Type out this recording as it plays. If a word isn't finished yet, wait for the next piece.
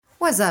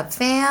What's up,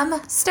 fam?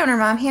 Stoner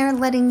Mom here,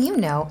 letting you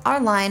know our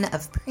line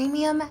of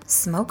premium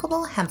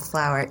smokable hemp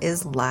flower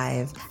is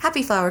live.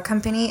 Happy Flower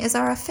Company is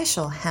our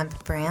official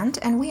hemp brand,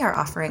 and we are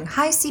offering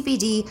high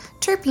CBD,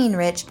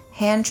 terpene-rich,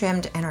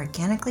 hand-trimmed, and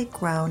organically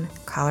grown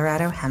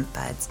Colorado hemp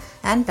buds.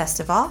 And best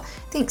of all,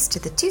 thanks to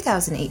the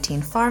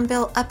 2018 Farm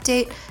Bill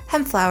update,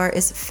 hemp flower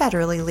is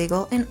federally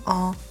legal in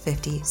all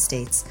 50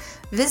 states.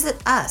 Visit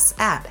us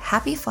at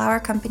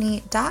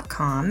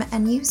happyflowercompany.com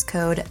and use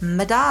code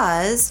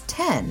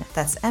MADAS10,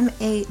 that's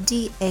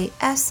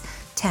MADAS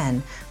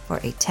 10, for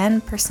a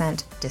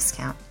 10%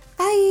 discount.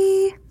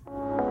 Bye!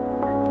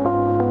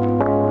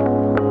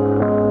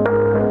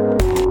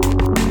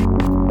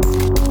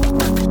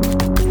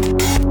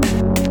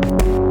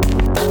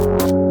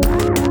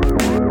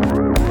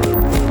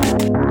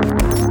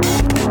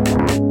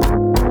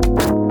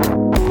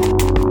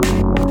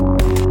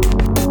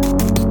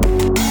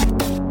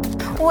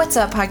 What's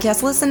up,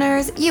 podcast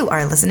listeners? You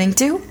are listening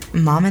to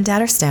Mom and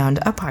Dad Are Stoned,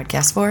 a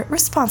podcast for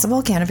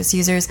responsible cannabis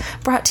users,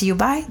 brought to you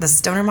by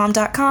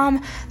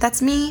thestonermom.com.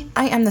 That's me.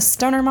 I am the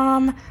Stoner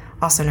Mom,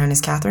 also known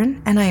as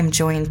Catherine, and I am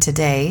joined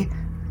today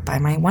by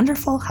my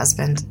wonderful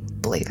husband,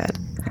 Blavid.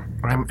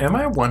 Am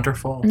I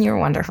wonderful? You're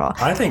wonderful.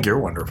 I think you're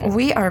wonderful.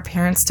 We are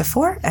parents to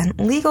 4 and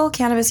legal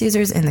cannabis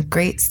users in the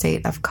great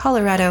state of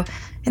Colorado.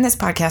 In this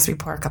podcast, we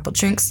pour a couple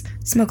drinks,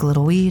 smoke a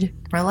little weed,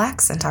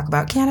 relax, and talk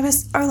about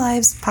cannabis, our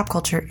lives, pop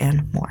culture,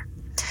 and more.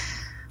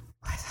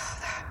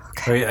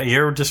 Okay.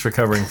 You're just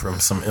recovering from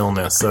some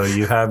illness, so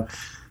you have...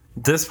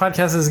 This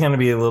podcast is going to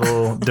be a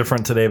little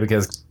different today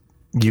because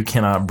you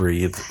cannot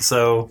breathe.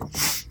 So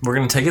we're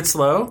going to take it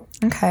slow.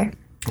 Okay.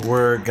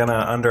 We're going to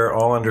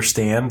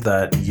understand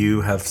that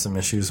you have some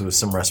issues with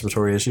some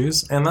respiratory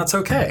issues, and that's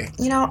okay.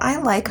 You know, I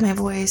like my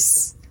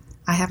voice.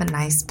 I have a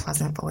nice,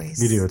 pleasant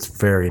voice. You do. It's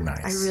very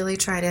nice. I really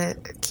try to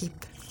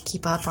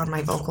keep up on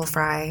my vocal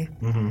fry.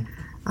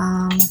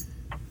 Mm-hmm.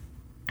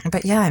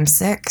 But yeah, I'm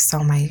sick,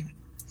 so my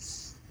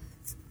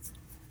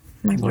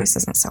voice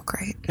isn't so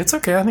great. It's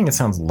okay. I think it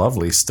sounds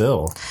lovely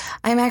still.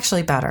 I'm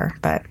actually better,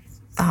 but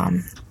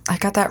I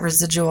got that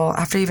residual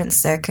after you've been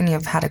sick and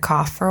you've had a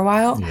cough for a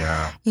while.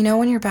 Yeah. You know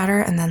when you're better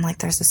and then like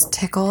there's this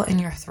tickle in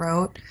your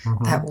throat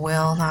that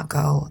will not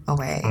go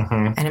away.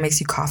 And it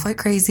makes you cough like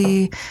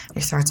crazy.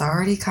 Your throat's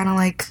already kind of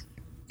like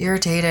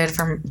irritated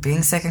from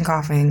being sick and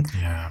coughing.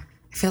 Yeah.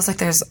 It feels like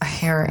there's a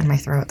hair in my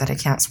throat that I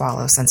can't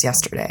swallow since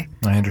yesterday.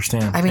 I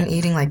understand. I've been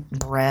eating like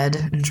bread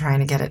and trying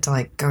to get it to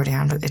like go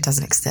down, but it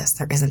doesn't exist.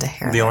 There isn't a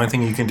hair. The only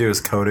thing you can do is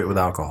coat it with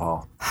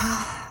alcohol.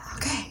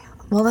 Okay.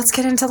 Well, let's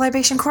get into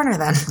Libation Corner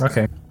then.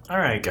 Okay. All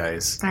right,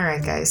 guys.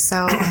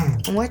 So,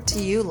 what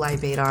do you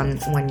libate on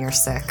when you're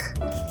sick?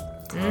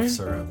 Cough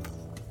syrup.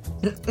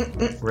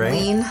 Right?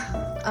 Lean?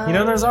 You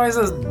know, there's always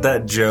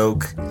that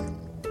joke,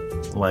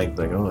 like,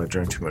 oh, I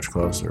drank too much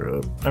cough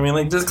syrup. I mean,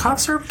 like, does cough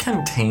syrup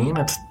contain,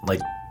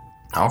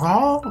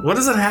 alcohol? What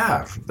does it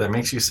have that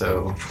makes you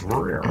so...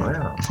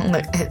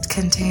 It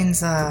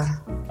contains,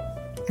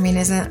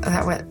 isn't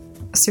that what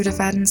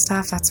Sudafed and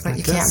stuff? That's what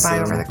you can't buy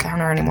over the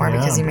counter anymore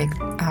because you make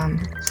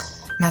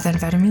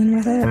methamphetamine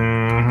with it.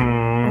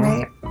 Mm-hmm.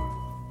 Right?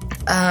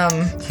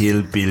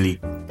 Hillbilly.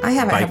 I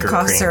haven't had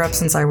cough cream. syrup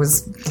since I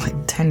was like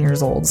 10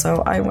 years old,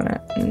 so I wouldn't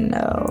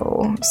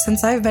know.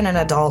 Since I've been an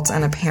adult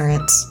and a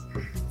parent,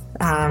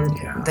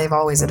 they've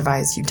always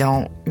advised you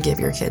don't give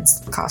your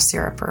kids cough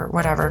syrup or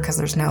whatever because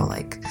there's no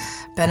like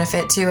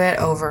benefit to it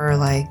over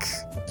like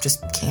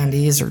just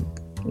candies or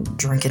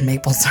drinking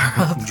maple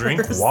syrup.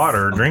 Drink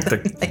water. Drink the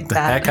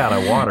heck out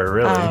of water,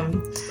 really.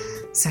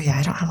 So yeah,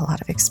 I don't have a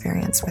lot of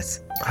experience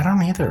with. I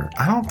don't either.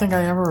 I don't think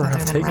I ever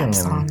have taken rap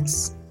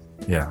songs.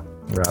 Yeah,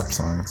 rap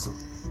songs.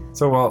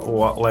 So,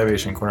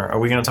 Libation Corner. Are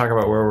we going to talk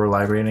about where we're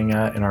libating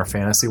at in our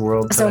fantasy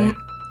world today?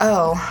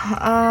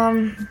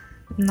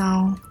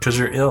 No. Because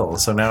you're ill,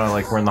 so now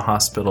we're in the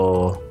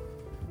hospital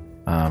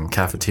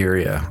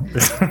cafeteria.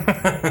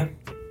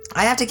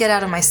 I have to get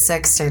out of my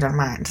sick state of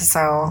mind,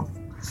 so.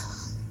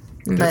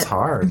 It's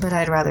hard. But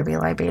I'd rather be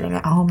libating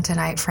at home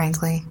tonight,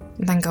 frankly,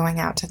 than going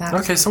out to that.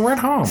 Okay, so we're at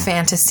home.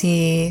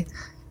 Fantasy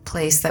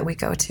place that we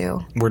go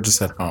to. We're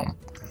just at home.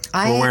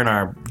 We're wearing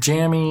our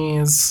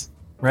jammies,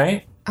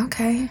 right?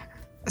 Okay.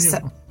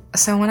 So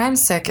when I'm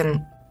sick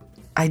and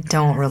I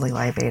don't really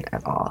libate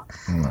at all.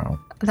 No.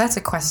 That's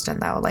a question,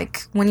 though.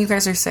 Like, when you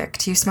guys are sick,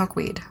 do you smoke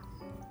weed?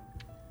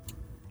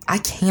 I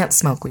can't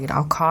smoke weed.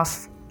 I'll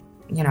cough,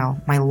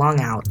 my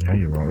lung out. Yeah,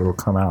 you will. It'll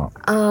come out.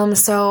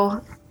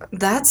 So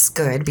that's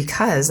good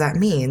because that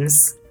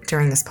means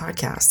during this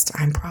podcast,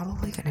 I'm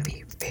probably going to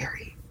be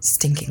very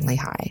stinkingly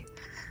high.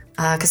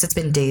 Because it's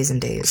been days and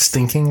days.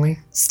 Stinkingly?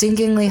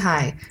 Stinkingly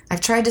high.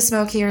 I've tried to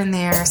smoke here and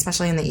there,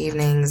 especially in the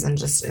evenings, and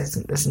just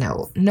it's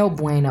no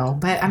bueno.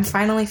 But I'm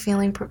finally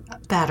feeling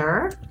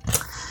better.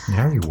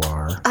 Yeah, you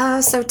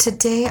are. So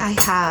today I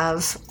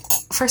have...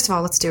 First of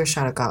all, let's do a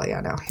shot of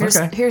Galliano.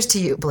 Here's to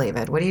you,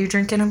 Blavid. What are you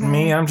drinking over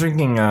Me, I'm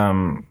drinking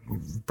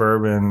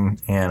bourbon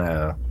and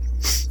a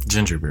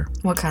ginger beer.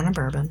 What kind of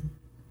bourbon?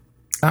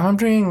 I'm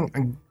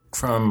drinking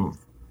from...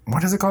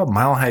 What is it called?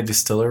 Mile High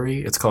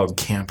Distillery. It's called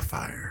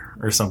Campfire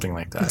or something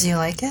like that. Do you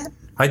like it?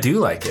 I do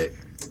like it.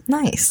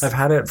 Nice. I've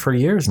had it for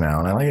years now,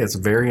 and I like it. It's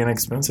very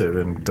inexpensive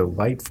and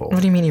delightful. What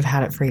do you mean you've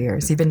had it for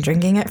years? You've been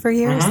drinking it for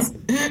years?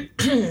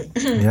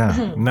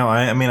 Yeah. No,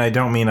 I mean, I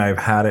don't mean I've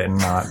had it and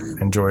not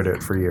enjoyed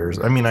it for years.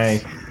 I mean,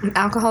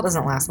 Alcohol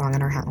doesn't last long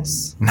in our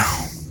house. No.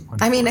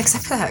 I mean,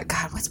 except for that.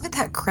 God, what's with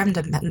that creme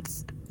de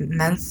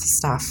menthe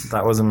stuff?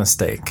 That was a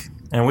mistake.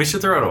 And we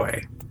should throw it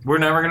away. We're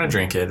never going to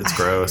drink it. It's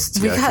gross. It's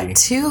We yucky. got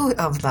 2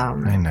 of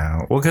them. I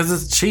know. Well, because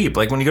it's cheap.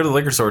 Like, when you go to the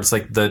liquor store, it's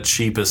like the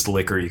cheapest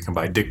liquor you can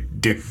buy. Dick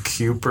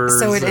Cooper's.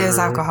 So it is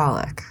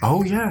alcoholic.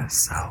 Oh,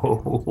 yes.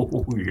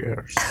 Oh,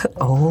 yes.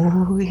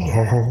 Oh,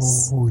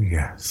 yes. Oh,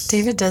 yes.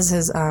 David does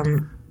his L.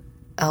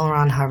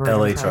 Ron Hubbard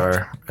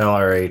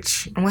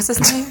LRH. And what's his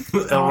name?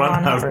 L.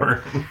 Ron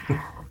Hubbard.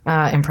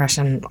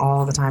 Impression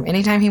all the time.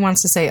 Anytime he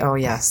wants to say, oh,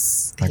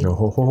 yes. I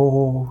go,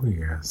 oh,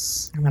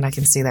 yes. And then I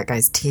can see that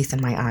guy's teeth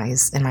in my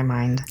eyes, in my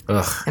mind.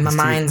 Ugh. In my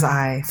mind's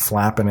eye.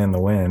 Flapping in the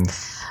wind.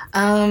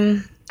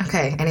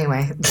 Okay,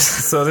 anyway.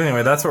 So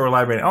anyway, that's what we're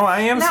libating. Oh,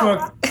 I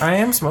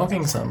am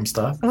smoking some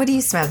stuff. What are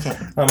you smoking?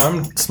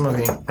 I'm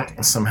smoking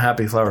some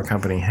Happy Flower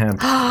Company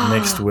hemp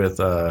mixed with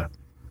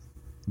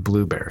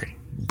blueberry,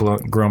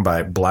 grown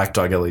by Black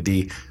Dog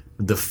LED,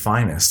 the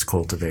finest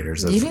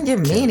cultivators. You didn't give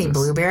me any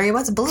blueberry.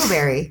 What's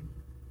blueberry?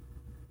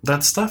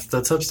 That stuff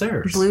that's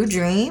upstairs. Blue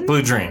Dream?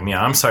 Blue Dream,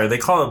 yeah. I'm sorry. They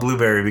call it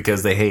blueberry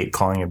because they hate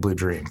calling it Blue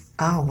Dream.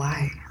 Oh,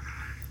 why?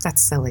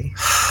 That's silly.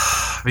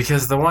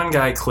 Because the one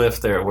guy, Cliff,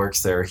 there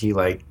works there, he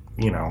Blue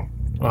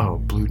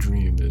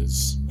Dream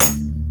is...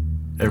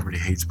 Everybody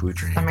hates Blue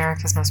Dream.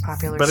 America's most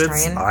popular But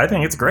strain. I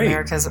think it's great.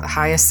 America's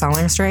highest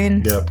selling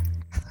strain. Yep.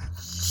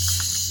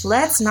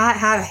 Let's not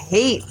have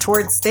hate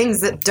towards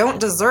things that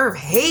don't deserve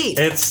hate.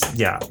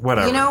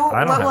 Whatever. You know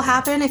what will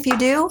happen if you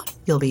do?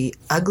 You'll be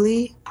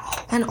ugly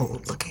and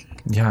old looking.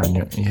 Yeah,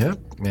 yep.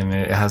 And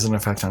it has an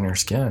effect on your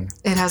skin.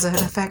 It has an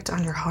effect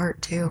on your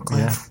heart, too,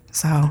 Cliff.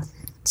 Yeah.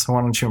 So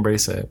why don't you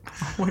embrace it?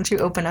 Why don't you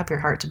open up your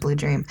heart to Blue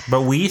Dream?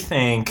 But I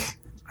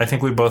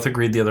think we both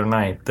agreed the other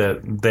night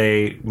that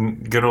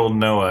good old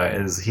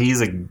Noah he's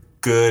a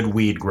good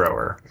weed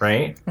grower,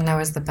 right?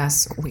 Noah's the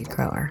best weed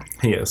grower.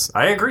 He is.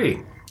 I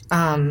agree.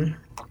 Right?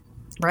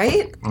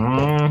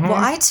 Mm-hmm. Well,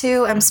 I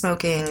too am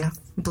smoking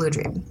Blue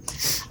Dream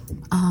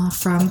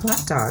from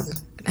Black Dog,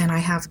 and I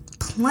have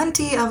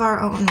plenty of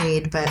our own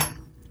weed, but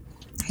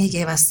he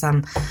gave us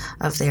some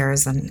of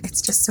theirs, and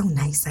it's just so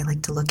nice. I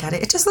like to look at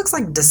it. It just looks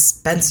like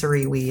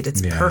dispensary weed.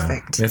 It's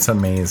perfect. It's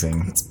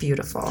amazing. It's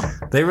beautiful.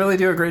 They really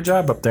do a great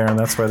job up there, and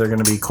that's why they're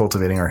going to be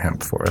cultivating our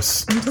hemp for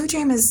us. And Blue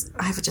Dream is,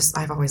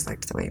 I've always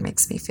liked the way it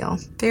makes me feel.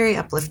 Very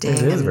uplifting.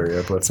 It is very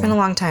uplifting. It's been a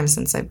long time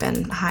since I've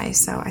been high,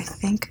 so I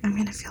think I'm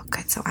going to feel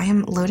good. So I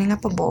am loading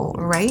up a bowl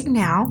right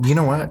now. You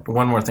know what?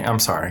 One more thing. I'm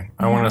sorry.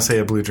 I want to say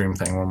a Blue Dream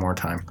thing one more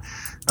time.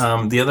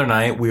 The other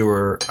night,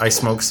 I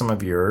smoked some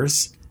of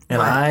yours.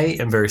 And I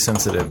am very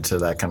sensitive to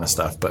that kind of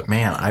stuff. But,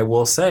 man, I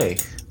will say,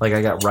 I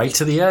got right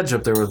to the edge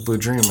up there with Blue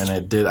Dream, and I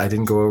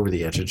didn't go over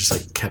the edge. It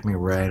just, kept me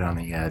right on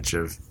the edge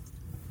of...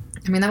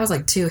 I mean, that was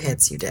 2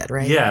 hits you did,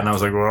 right? Yeah, and I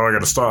was like, well, I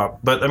got to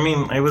stop. But, I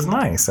mean, it was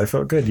nice. I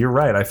felt good. You're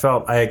right.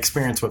 I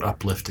experienced what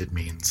uplifted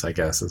means, I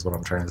guess, is what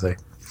I'm trying to say.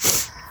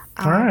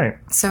 All right.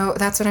 So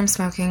that's what I'm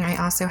smoking. I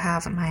also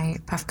have my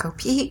Puffco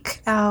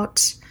Peak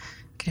out.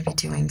 I'm going to be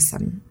doing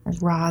some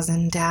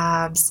rosin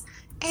dabs.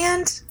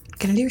 And...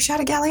 Gonna do a shot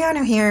of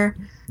Galliano here.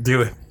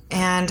 Do it.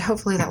 And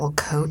hopefully that will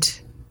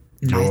coat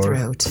my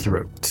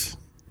throat.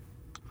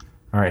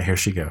 All right, here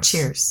she goes.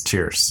 Cheers.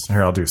 Cheers.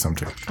 Here, I'll do some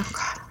too. Oh,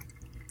 God.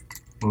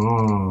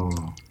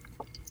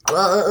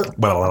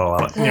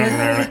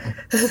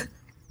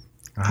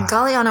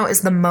 Galliano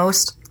is the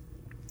most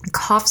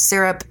cough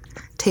syrup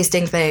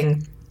tasting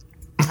thing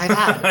I've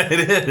had.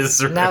 It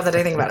is. Right? Now that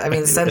I think about it. I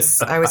mean,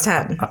 since I was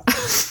 10.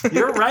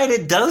 You're right.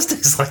 It does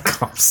taste like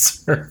cough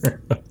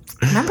syrup.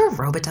 Remember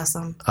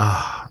Robitussin?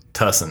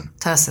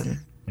 Tussin.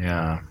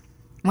 Yeah.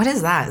 What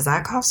is that? Is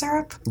that cough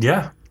syrup?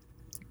 Yeah.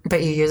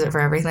 But you use it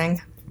for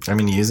everything? I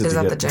mean, you use it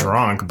to get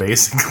drunk,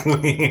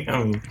 basically.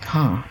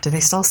 Do they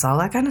still sell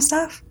that kind of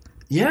stuff?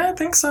 Yeah, I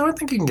think so. I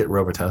think you can get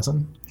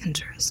Robitussin.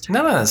 Interesting.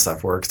 None of that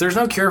stuff works. There's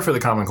no cure for the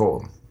common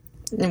cold.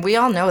 And we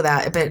all know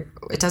that, but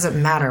it doesn't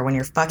matter when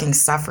you're fucking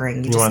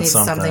suffering. You just need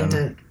something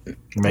to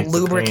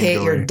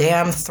lubricate your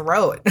damn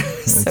throat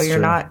so you're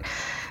not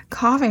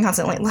coughing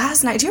constantly.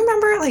 Last night, do you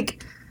remember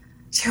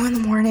 2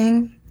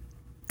 a.m?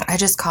 I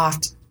just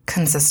coughed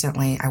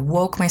consistently. I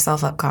woke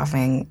myself up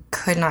coughing.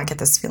 Could not get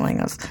this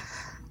feeling of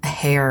a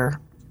hair.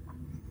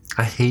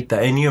 I hate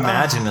that. And you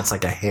imagine it's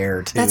like a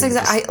hair too. That's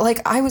exactly.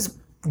 I was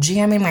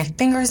jamming my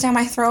fingers down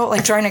my throat,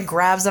 trying to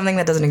grab something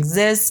that doesn't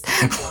exist.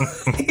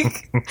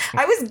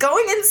 I was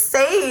going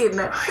insane.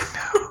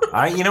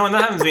 I know. You know, when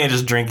that happens to me, I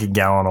just drink a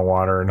gallon of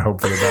water and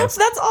hope for the best.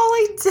 That's all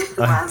I did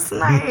last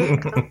night.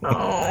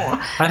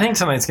 I think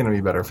tonight's going to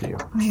be better for you.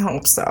 I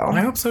hope so.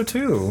 I hope so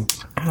too.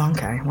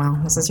 Okay, well,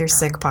 this is your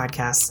sick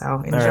podcast,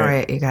 so enjoy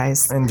it, you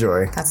guys.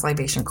 Enjoy. That's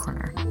Libation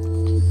Corner.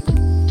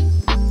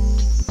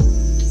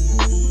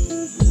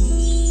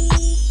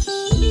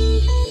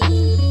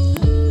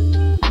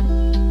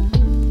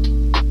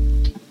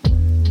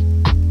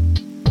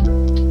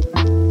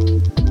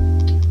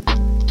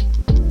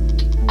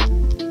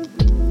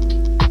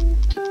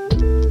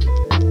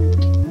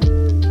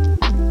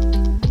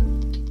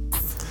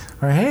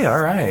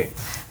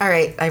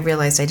 I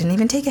realized I didn't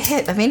even take a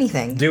hit of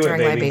anything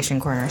during Libation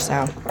Corner.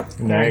 So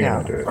now you're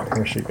gonna do it.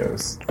 Here she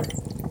goes.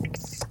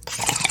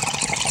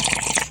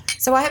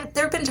 So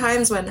there have been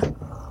times when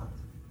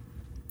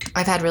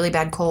I've had really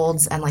bad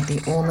colds, and like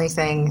the only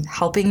thing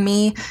helping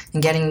me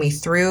and getting me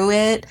through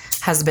it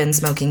has been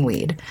smoking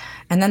weed.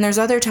 And then there's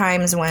other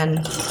times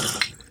when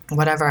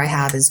whatever I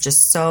have is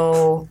just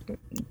so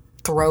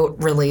throat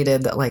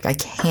related that like I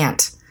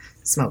can't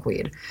smoke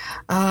weed.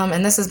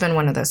 And this has been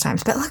one of those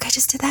times. But look, I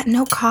just did that.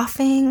 No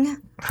coughing.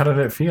 How did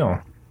it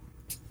feel?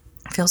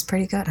 It feels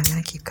pretty good. I'm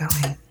going to keep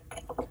going.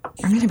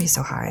 I'm going to be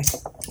so high.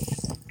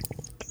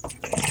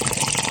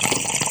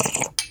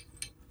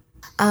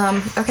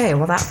 Okay,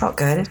 well, that felt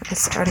good.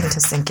 It's starting to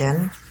sink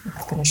in.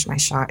 I finished my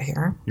shot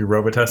here. You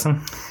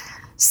Robitussin?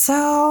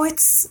 So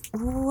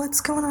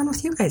what's going on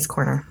with you guys,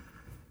 Corner?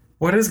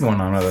 What is going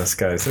on with us,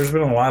 guys? There's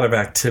been a lot of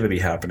activity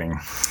happening.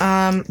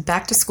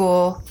 Back to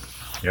school.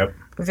 Yep.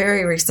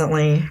 Very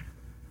recently,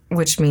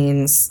 which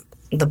means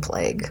the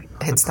plague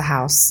hits the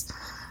house.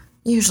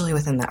 Usually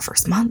within that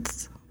first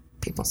month,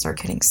 people start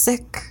getting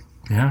sick.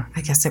 Yeah.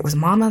 I guess it was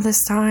Mama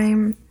this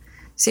time.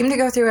 Seemed to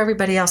go through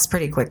everybody else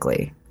pretty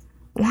quickly.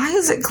 Why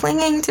is it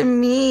clinging to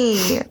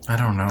me? I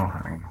don't know,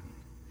 honey.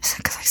 Is it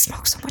because I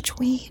smoke so much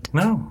weed?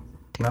 No.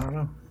 I don't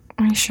know.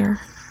 Are you sure?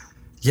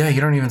 Yeah,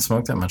 you don't even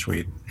smoke that much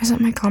weed. Is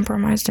it my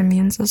compromised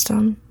immune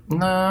system?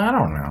 No, I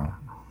don't know.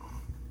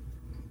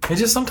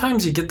 It's just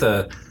sometimes you get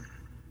the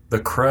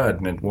crud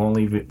and it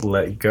won't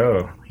let you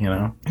go, you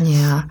know?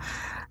 Yeah.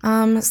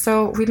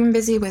 So we've been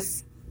busy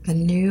with the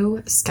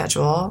new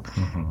schedule.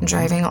 Mm-hmm.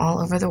 Driving all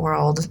over the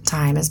world.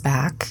 Time is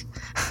back.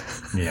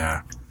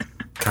 Yeah.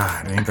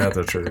 God, ain't that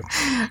the truth?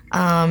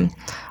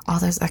 All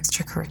those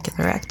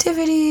extracurricular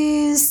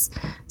activities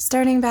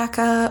starting back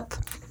up.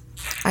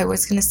 I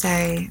was going to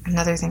say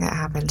another thing that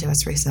happened to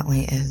us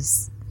recently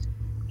is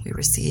we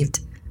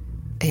received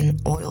an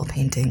oil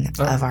painting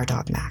of our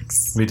dog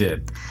Max. We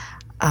did.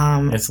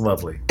 It's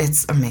lovely.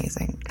 It's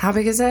amazing. How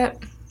big is it?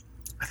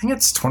 I think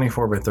it's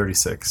 24 by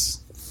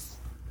 36.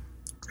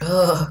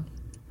 Ugh.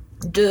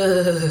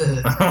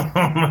 Duh.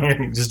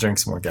 Just drink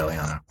some more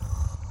Galliano.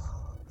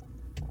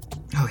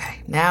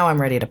 Okay, now I'm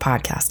ready to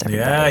podcast,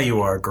 everybody. Yeah,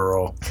 you are,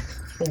 girl.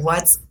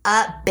 What's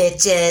up,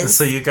 bitches?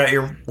 So you got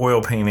your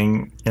oil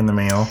painting in the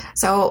mail.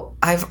 So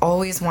I've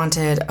always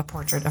wanted a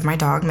portrait of my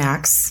dog,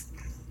 Max,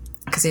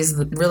 because he's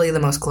really the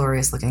most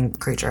glorious-looking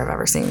creature I've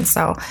ever seen.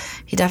 So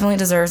he definitely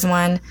deserves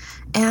one.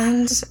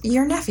 And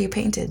your nephew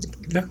painted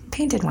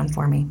one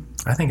for me.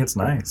 I think it's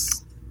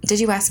nice.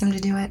 Did you ask him to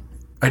do it?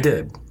 I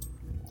did.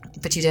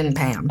 But you didn't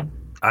pay him.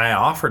 I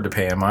offered to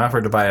pay him. I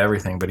offered to buy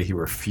everything, but he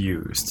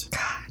refused.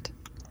 God.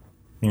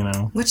 You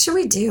know? What should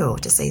we do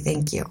to say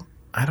thank you?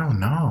 I don't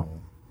know.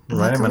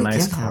 Write him a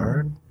nice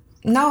card?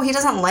 No, he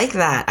doesn't like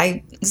that.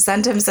 I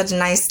sent him such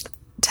nice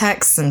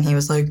texts, and he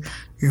was like,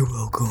 "You're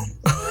welcome."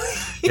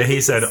 Yeah, he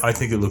said, "I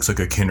think it looks like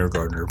a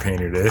kindergartner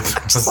painted it."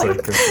 Just like,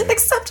 okay.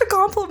 Accept a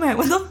compliment.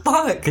 What the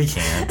fuck? He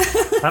can't.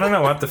 I don't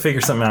know. We'll have to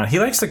figure something out. He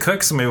likes to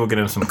cook, so maybe we'll get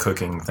him some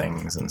cooking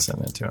things and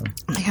send it to him.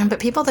 Yeah, but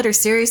people that are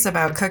serious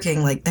about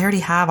cooking, like, they already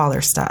have all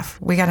their stuff.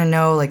 We got to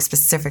know, like,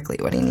 specifically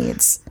what he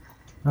needs.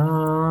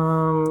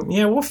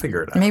 Yeah, we'll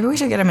figure it out. Maybe we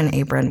should get him an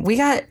apron. We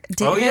got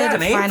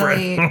David an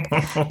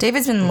apron.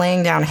 David's been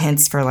laying down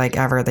hints for like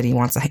ever that he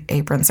wants an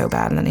apron so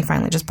bad, and then he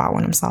finally just bought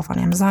one himself on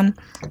Amazon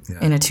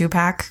in a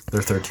 2-pack.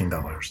 They're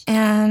 $13.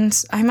 And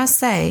I must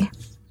say,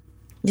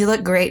 you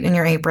look great in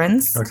your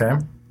aprons. Okay.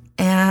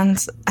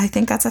 And I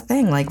think that's a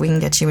thing. Like, we can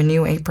get you a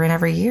new apron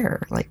every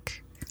year.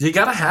 Like, you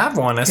gotta have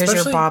one, especially.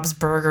 Here's your Bob's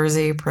Burgers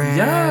apron.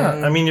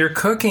 Yeah, I mean, you're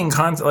cooking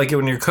like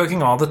when you're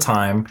cooking all the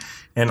time,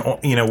 and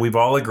you know we've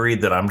all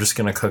agreed that I'm just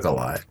gonna cook a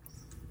lot.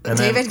 And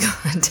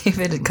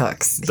David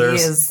cooks.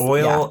 There's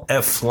oil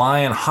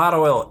flying, hot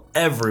oil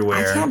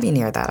everywhere. I can't be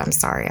near that. I'm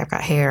sorry. I've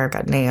got hair. I've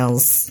got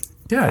nails.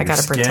 Yeah, I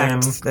gotta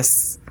protect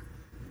this.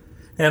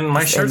 And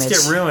my shirts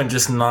get ruined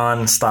just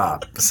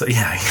nonstop. So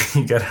yeah,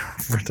 you gotta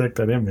protect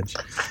that image.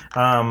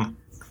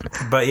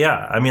 But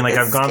yeah, I mean, like,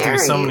 I've gone through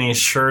so many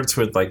shirts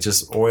with like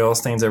just oil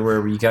stains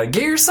everywhere. You got to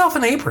get yourself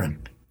an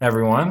apron,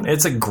 everyone.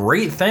 It's a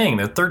great thing.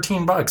 They're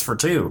 $13 for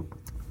 2,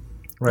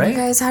 right? You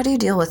guys, how do you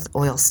deal with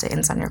oil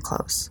stains on your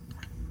clothes?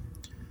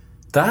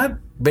 That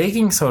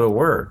baking soda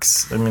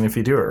works. I mean, if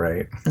you do it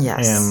right.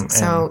 Yes.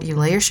 So you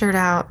lay your shirt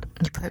out,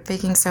 you put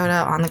baking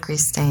soda on the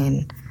grease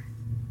stain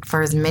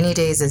for as many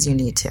days as you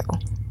need to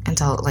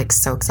until it like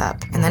soaks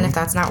up. And then if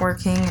that's not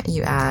working,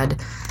 you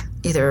add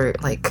either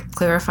like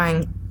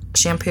clarifying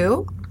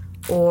shampoo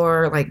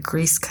or like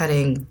grease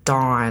cutting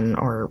Dawn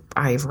or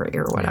Ivory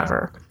or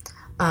whatever.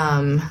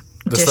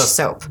 Dish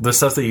soap. The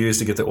stuff that you use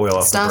to get the oil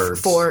off the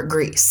birds. Stuff for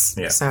grease.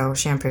 Yeah. So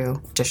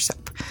shampoo, dish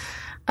soap.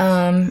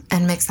 And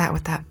mix that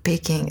with that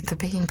baking. The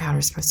baking powder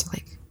is supposed to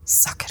like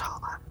suck it all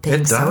up.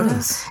 Baking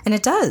soda. And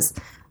it does.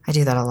 I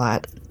do that a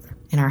lot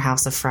in our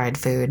house of fried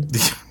food.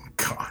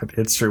 God,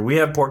 it's true. We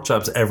have pork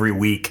chops every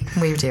week.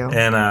 We do.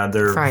 And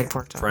they're fried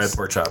pork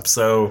chops.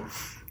 So,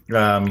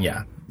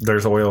 yeah.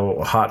 there's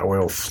hot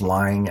oil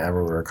flying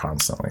everywhere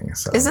constantly.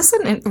 So is this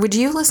would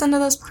you listen to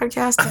this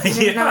podcast?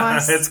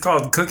 It's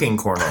called Cooking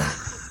Corner.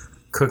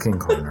 Cooking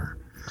Corner.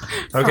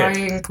 Okay.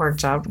 Frying pork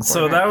chop corner.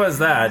 So that was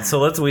that.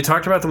 So we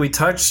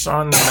touched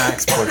on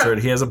Mac's portrait.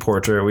 He has a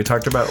portrait. We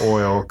talked about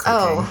oil cooking.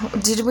 Oh,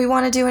 did we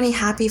want to do any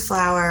Happy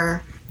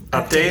Flower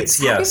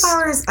updates? Yes. Happy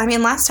Flowers. I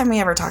mean, last time we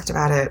ever talked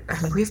about it,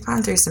 I mean, we've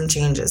gone through some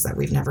changes that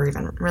we've never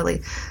even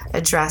really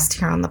addressed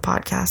here on the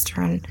podcast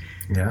or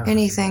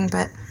anything,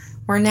 but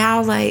we're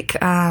now like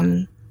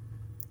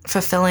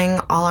fulfilling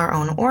all our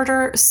own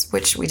orders,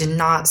 which we did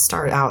not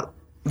start out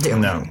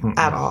doing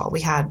at all.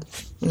 We had,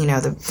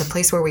 the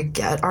place where we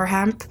get our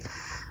hemp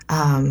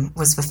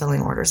was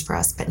fulfilling orders for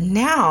us. But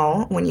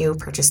now, when you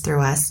purchase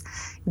through us,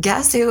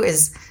 guess who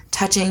is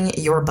touching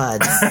your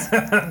buds?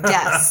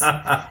 Guess.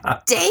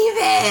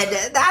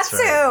 David! That's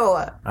who!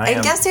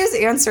 And guess who's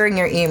answering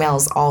your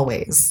emails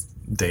always?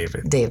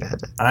 David.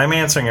 I'm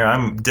answering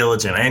I'm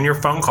diligent. And your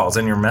phone calls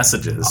and your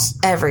messages.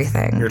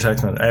 Everything. Your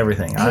text messages,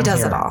 everything. He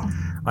does it all.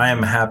 I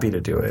am happy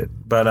to do it.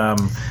 But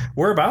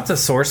we're about to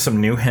source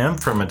some new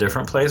hemp from a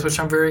different place, which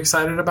I'm very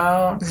excited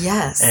about.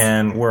 Yes.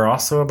 And we're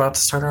also about to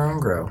start our own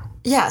grow.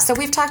 Yeah, so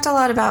we've talked a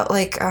lot about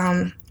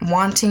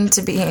wanting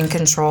to be in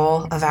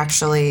control of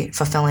actually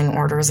fulfilling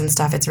orders and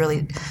stuff. It's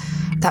really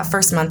that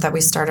first month that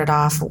we started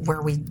off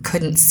where we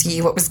couldn't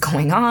see what was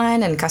going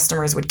on and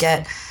customers would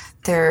get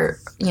their,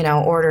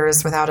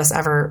 orders without us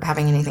ever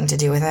having anything to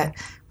do with it.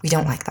 We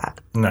don't like that.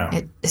 No.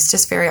 It's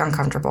just very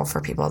uncomfortable for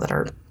people that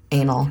are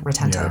anal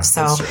retentive. Yeah,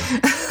 so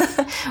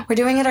we're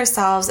doing it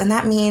ourselves, and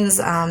that means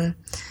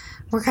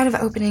we're kind of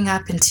opening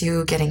up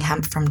into getting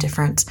hemp from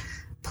different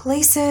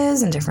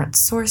places and different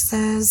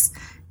sources,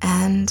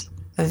 and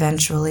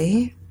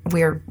eventually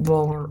we're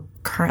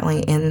currently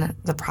in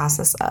the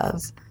process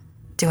of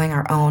doing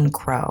our own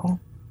grow,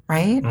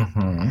 right?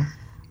 Mm-hmm.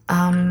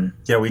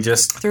 We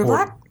just through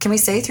Can we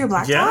say through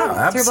Black Dog?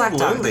 Yeah,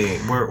 absolutely.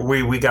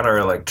 We got our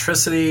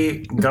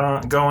electricity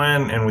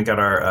going, and we got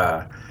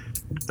our.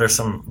 There's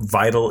some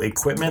vital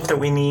equipment that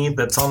we need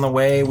that's on the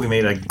way. We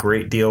made a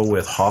great deal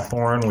with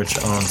Hawthorne, which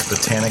owns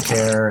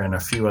Botanicare and a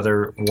few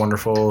other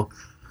wonderful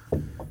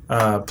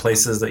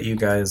places that you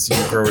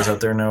growers out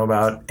there know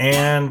about.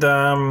 And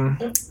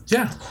we're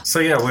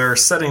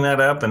setting that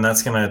up, and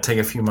that's going to take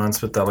a few months,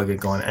 but that'll get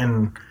going.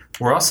 And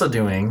we're also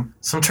doing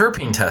some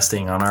terpene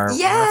testing on our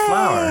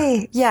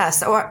flower. Yeah,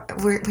 so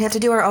we have to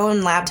do our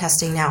own lab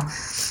testing now.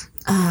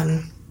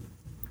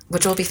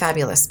 Which will be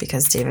fabulous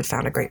because David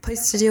found a great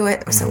place to do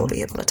it. So we'll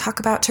be able to talk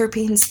about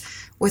terpenes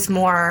with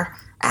more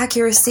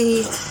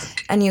accuracy.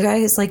 And you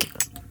guys,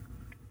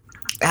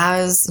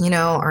 as,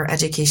 our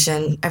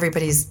education,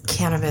 everybody's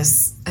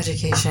cannabis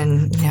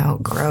education,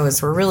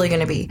 grows, we're really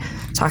going to be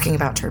talking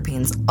about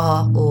terpenes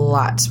a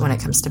lot when it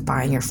comes to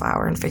buying your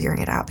flower and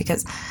figuring it out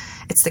because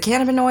it's the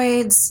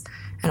cannabinoids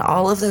and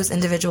all of those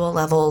individual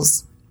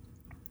levels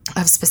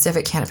of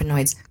specific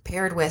cannabinoids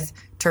paired with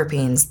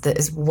terpenes that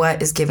is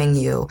what is giving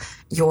you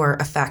your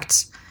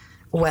effect,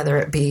 whether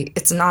it be,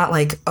 it's not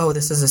like, oh,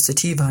 this is a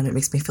sativa and it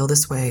makes me feel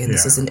this way, and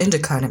this is an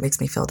indica and it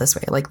makes me feel this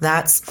way.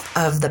 That's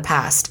of the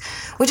past,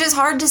 which is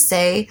hard to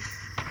say.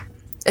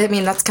 I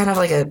mean, that's kind of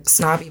like a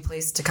snobby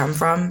place to come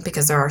from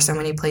because there are so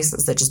many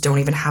places that just don't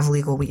even have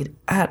legal weed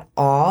at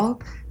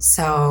all.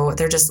 So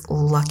they're just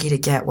lucky to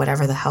get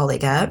whatever the hell they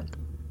get.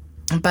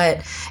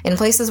 But in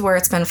places where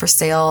it's been for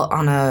sale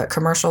on a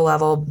commercial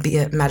level, be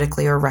it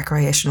medically or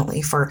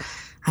recreationally for,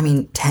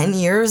 10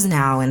 years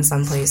now in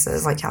some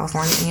places like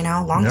California,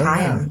 long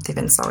time they've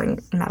been selling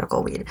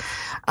medical weed.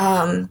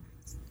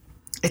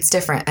 It's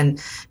different.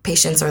 And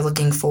patients are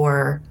looking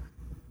for,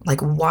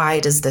 why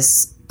does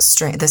this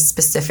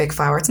specific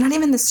flower, it's not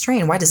even the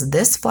strain. Why does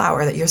this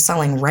flower that you're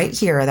selling right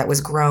here that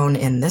was grown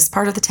in this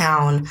part of the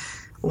town,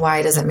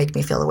 why does it make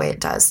me feel the way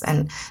it does?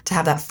 And to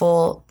have that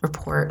full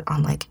report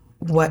on,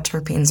 what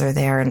terpenes are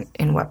there and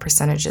in what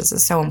percentages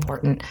is so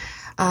important.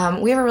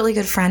 We have a really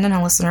good friend and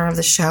a listener of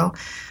the show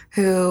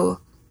who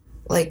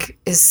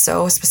is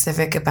so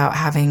specific about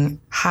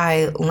having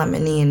high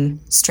limonene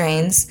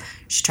strains.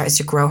 She tries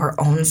to grow her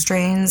own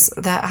strains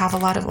that have a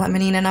lot of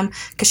limonene in them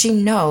because she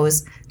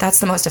knows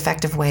that's the most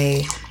effective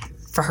way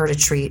for her to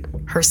treat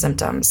her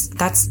symptoms.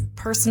 That's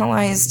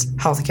personalized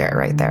healthcare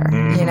right there,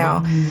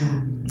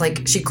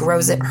 she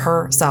grows it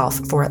herself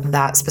for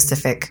that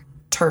specific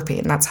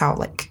terpene. That's how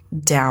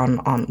down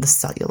on the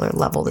cellular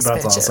level this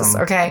bitch is.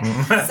 Okay, so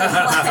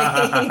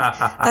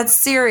that's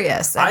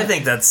serious. And I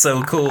think that's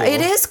so cool.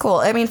 It is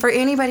cool. For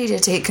anybody to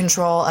take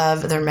control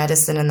of their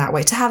medicine in that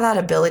way, to have that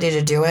ability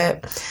to do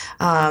it,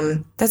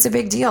 that's a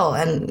big deal.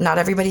 And not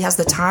everybody has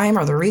the time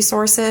or the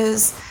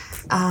resources.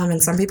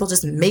 And some people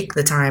just make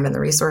the time and the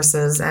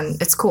resources, and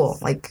it's cool.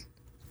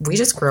 We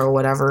just grow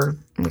whatever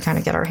we kind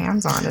of get our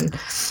hands on, and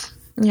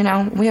we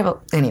have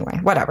anyway,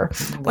 whatever.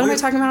 What am I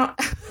talking about?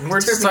 We're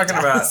talking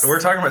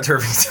about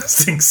terpene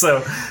testing.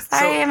 So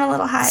I am a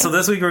little high. So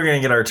this week we're going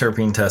to get our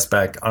terpene test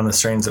back on the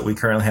strains that we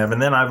currently have.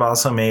 And then I've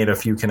also made a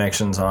few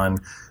connections on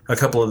a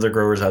couple of the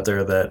growers out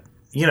there that,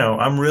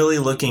 I'm really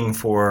looking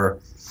for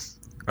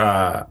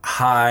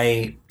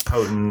high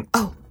potent,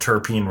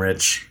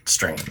 terpene-rich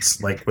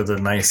strains, like with a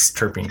nice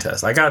terpene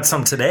test. I got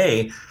some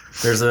today.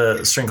 There's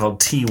a strain called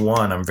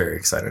T1 I'm very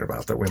excited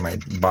about that we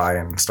might buy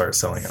and start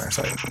selling on our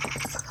site.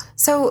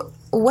 So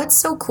what's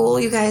so cool,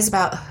 you guys,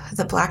 about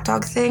the Black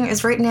Dog thing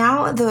is right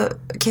now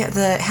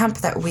the hemp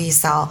that we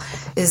sell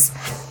is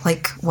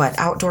like what,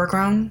 outdoor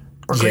grown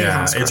or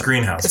greenhouse grown? It's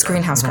greenhouse. It's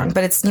greenhouse grown,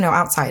 but it's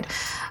outside.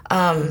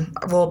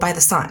 Well, by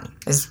the sun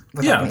is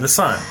what that means. The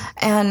sun.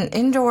 And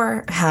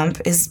indoor hemp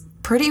is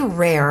pretty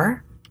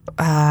rare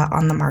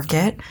on the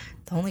market.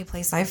 The only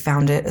place I've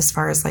found it, as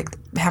far as like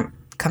hemp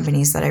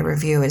companies that I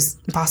review, is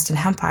Boston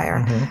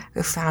Hempire,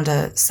 who found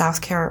a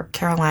South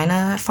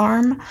Carolina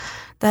farm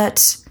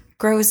that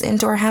grows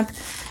indoor hemp.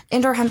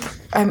 Indoor hemp,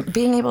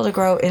 being able to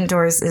grow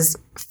indoors is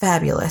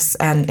fabulous,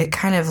 and it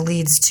kind of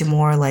leads to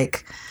more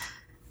like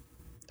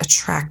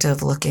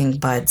attractive looking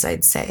buds,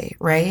 I'd say,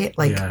 right?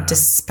 Like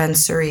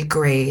dispensary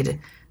grade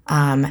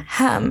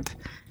hemp.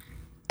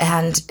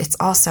 And it's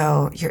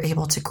also, you're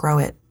able to grow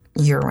it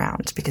year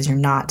round because you're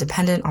not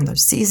dependent on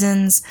those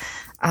seasons.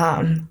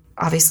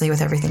 Obviously,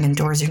 with everything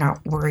indoors, you're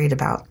not worried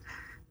about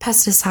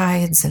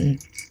pesticides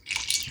and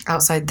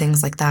outside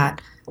things like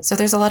that. So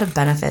there's a lot of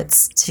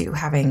benefits to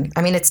having,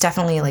 it's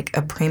definitely like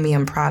a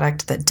premium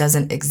product that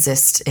doesn't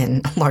exist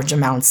in large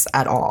amounts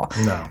at all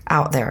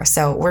out there.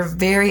 So we're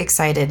very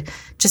excited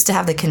just to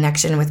have the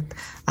connection with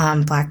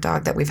Black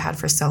Dog that we've had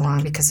for so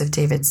long because of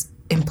David's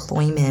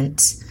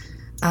employment.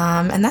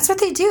 And that's what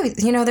they do.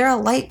 They're a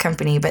light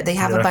company, but they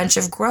have a bunch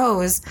of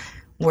grows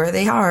where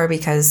they are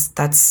because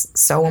that's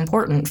so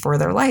important for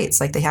their lights.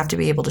 Like they have to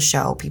be able to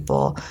show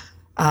people,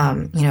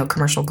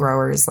 commercial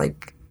growers,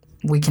 like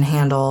we can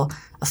handle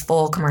a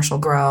full commercial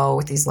grow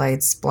with these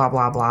lights, blah,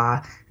 blah,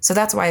 blah. So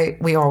that's why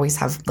we always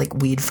have like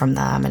weed from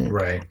them and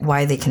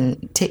why they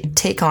can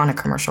take on a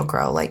commercial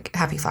grow like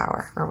Happy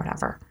Flower or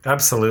whatever.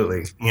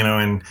 Absolutely.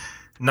 And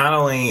not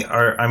only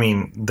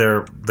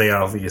they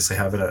obviously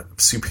have a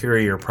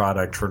superior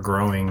product for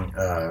growing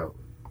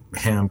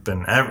hemp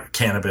and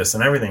cannabis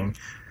and everything,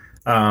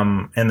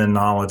 and the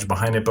knowledge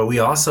behind it, but we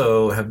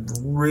also have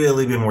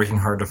really been working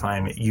hard to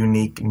find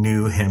unique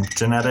new hemp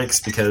genetics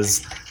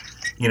because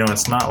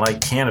it's not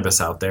like cannabis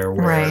out there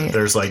where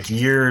there's like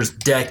years,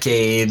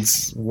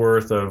 decades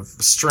worth of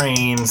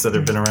strains that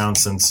have been around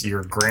since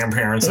your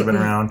grandparents have been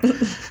around,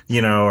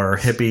 or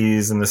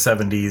hippies in the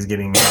 70s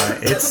getting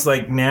it's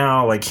like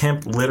now, like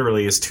hemp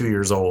literally is 2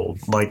 years old,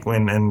 like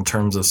in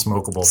terms of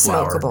smokable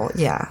flower. Smokable,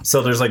 yeah.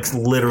 So there's like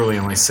literally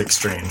only 6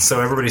 strains.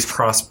 So everybody's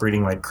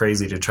crossbreeding like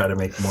crazy to try to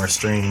make more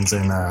strains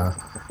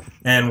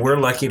and we're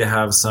lucky to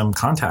have some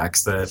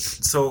contacts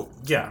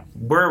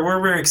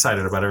we're very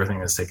excited about everything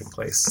that's taking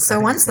place. So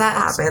once that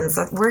happens,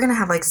 we're going to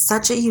have like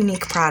such a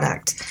unique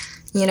product.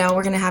 We're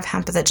going to have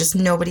hemp that just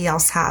nobody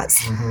else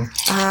has.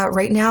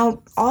 Right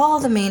now, all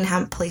the main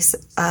hemp places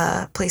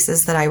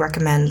that I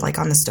recommend, like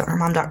on the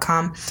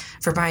stonermom.com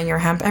for buying your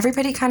hemp,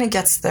 everybody kind of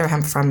gets their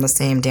hemp from the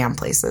same damn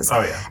places.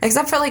 Oh, yeah.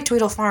 Except for like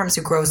Tweedle Farms,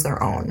 who grows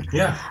their own.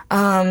 Yeah.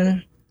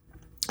 And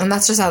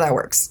that's just how that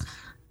works.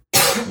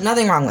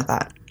 Nothing wrong with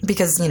that.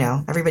 Because,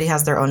 everybody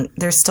has their own,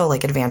 there's still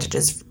like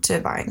advantages to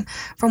buying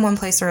from one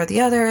place or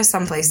the other.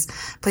 Some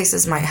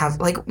places might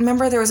have, like,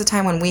 remember there was a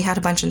time when we had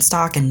a bunch in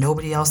stock and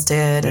nobody else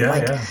did.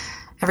 And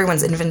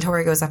everyone's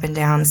inventory goes up and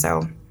down.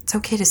 So it's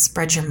okay to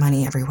spread your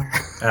money everywhere.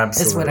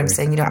 Absolutely. Is what I'm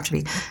saying. You don't have to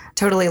be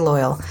totally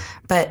loyal.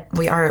 But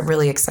we are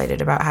really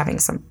excited about having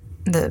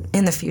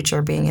in the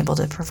future, being able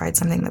to provide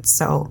something that's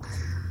so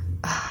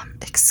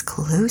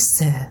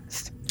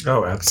exclusive.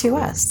 Oh,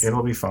 absolutely. To us.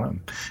 It'll be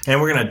fun. And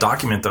we're going to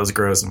document those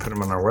grows and put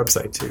them on our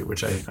website, too,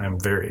 which I'm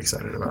very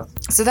excited about.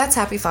 So that's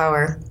Happy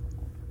Flower.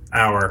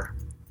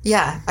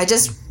 Yeah.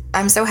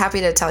 I'm so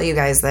happy to tell you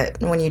guys that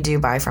when you do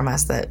buy from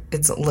us, that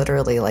it's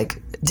literally like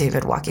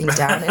David walking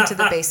down into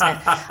the basement.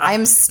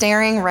 I'm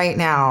staring right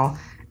now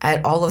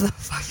at all of the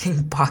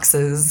fucking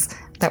boxes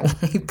that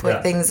we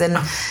put things in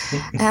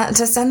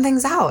to send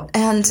things out.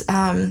 And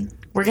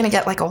we're going to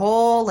get like a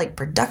whole like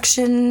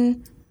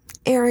production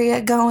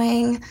area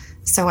going.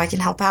 So I can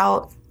help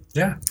out.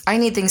 Yeah. I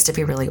need things to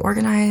be really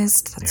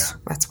organized.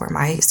 That's where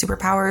my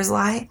superpowers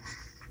lie.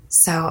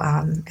 So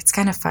it's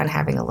kind of fun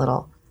having a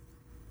little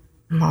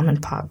mom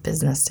and pop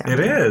business down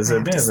there. It is.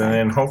 And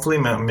then hopefully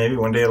maybe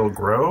one day it'll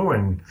grow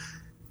and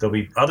there'll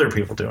be other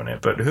people doing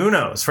it. But who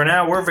knows? For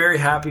now, we're very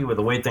happy with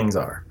the way things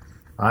are.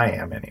 I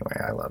am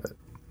anyway. I love it.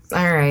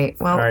 All right.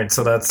 Well,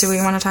 so that's... Do we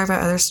want to talk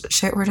about other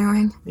shit we're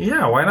doing?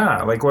 Yeah, why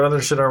not? Like, what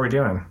other shit are we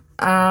doing?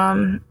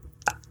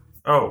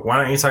 Oh,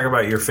 why don't you talk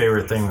about your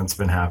favorite thing that's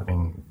been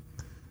happening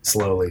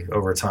slowly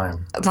over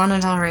time? Lana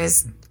Del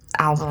Rey's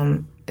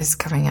album is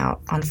coming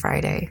out on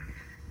Friday.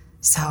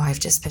 So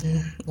I've just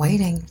been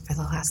waiting for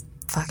the last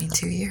fucking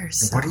 2 years.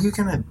 So. What are you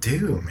going to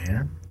do,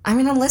 man?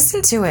 I'm going to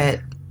listen to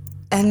it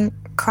and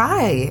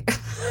cry.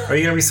 Are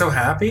you going to be so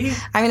happy?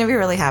 I'm going to be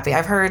really happy.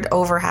 I've heard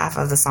over half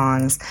of the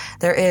songs.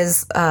 There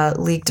is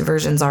leaked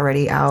versions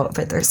already out,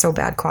 but they're so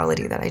bad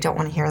quality that I don't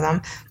want to hear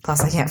them.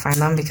 Plus, I can't find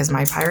them because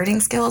my pirating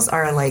skills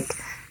are like...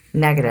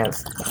 negative.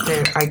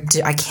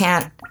 I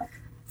can't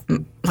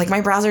like,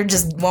 my browser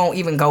just won't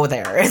even go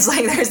there. It's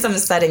like there's some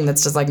setting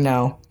that's just like,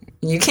 no,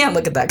 you can't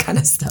look at that kind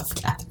of stuff,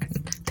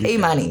 Catherine. Pay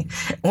money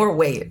or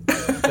wait.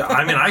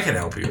 I mean, I can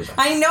help you with that.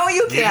 I know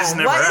you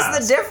can. What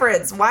is the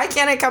difference? Why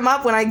can't it come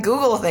up when I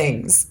Google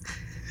things?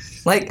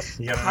 Like,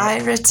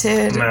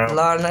 pirated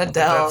Lana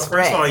Del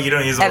Rey. First of all, you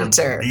don't use the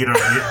Enter.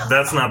 word.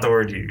 That's not the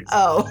word you use.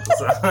 Oh.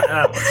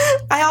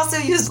 I also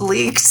used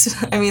leaked.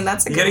 I mean,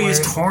 that's a good word. You gotta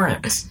use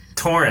torrent.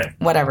 Torrent.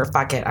 Whatever,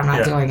 fuck it. I'm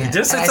not doing it.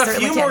 Just it's a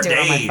few more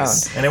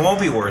days, and it won't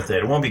be worth it.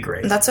 It won't be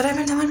great. That's what I've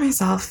been telling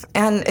myself.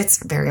 And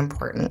it's very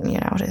important,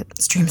 to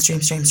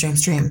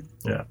stream.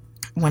 Yeah.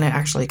 When it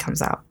actually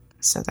comes out,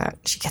 so that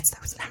she gets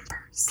those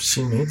numbers.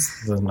 She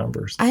needs the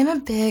numbers. I'm a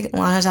big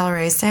Lana Del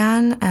Rey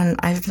stan, and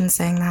I've been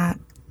saying that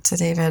to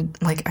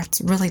David. Like,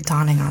 it's really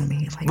dawning on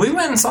me. Like, we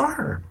went and saw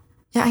her.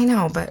 Yeah, I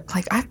know, but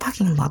like, I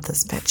fucking love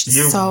this bitch.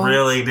 You so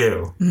really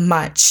do.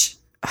 Much.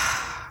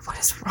 What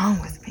is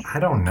wrong with me? I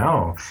don't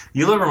know.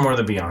 You love her more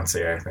than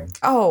Beyonce, I think.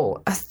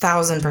 Oh,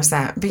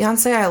 1,000%.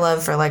 Beyonce I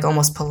love for like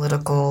almost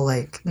political,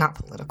 like, not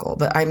political,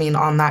 but I mean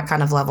on that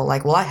kind of level,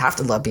 like, well, I have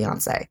to love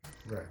Beyonce.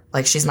 Right.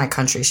 Like, she's my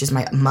country. She's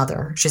my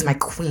mother. She's my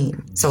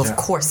queen. So, of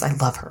course, I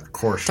love her. Of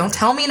course. Don't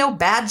tell me no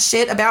bad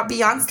shit about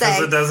Beyonce.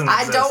 Because it doesn't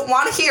exist. I don't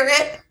want to hear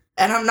it,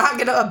 and I'm not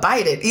going to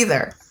abide it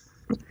either.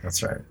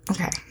 That's right.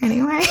 Okay.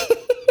 Anyway.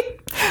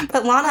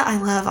 But Lana,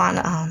 I love on,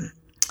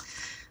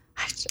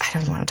 I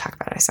don't even want to talk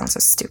about it. I sound so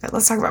stupid.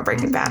 Let's talk about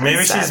Breaking Bad.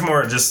 Maybe she's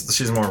more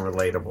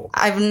relatable.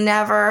 I've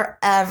never,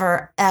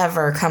 ever,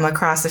 ever come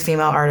across a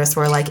female artist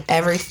where, like,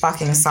 every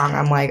fucking song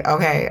I'm like,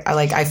 okay,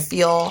 I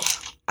feel,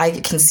 I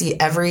can see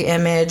every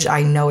image.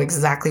 I know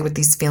exactly what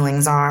these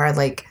feelings are.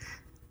 Like,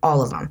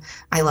 all of them.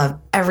 I love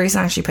every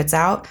song she puts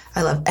out.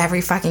 I love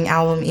every fucking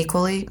album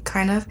equally,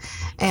 kind of.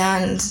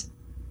 And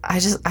I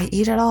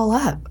eat it all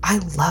up. I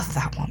love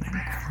that woman.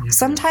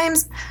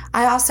 Sometimes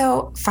I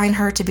also find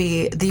her to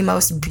be the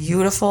most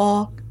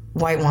beautiful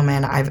white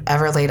woman I've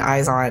ever laid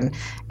eyes on.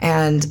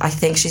 And I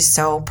think she's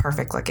so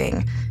perfect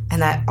looking.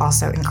 And that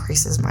also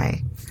increases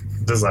my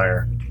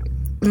desire.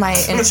 My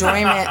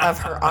enjoyment of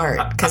her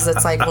art. Because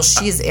it's like, well,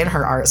 she's in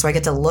her art. So I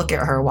get to look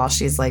at her while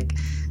she's like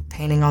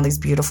painting all these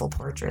beautiful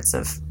portraits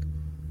of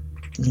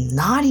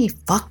naughty,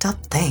 fucked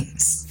up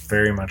things.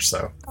 Very much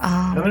so.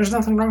 And there's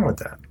nothing wrong with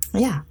that.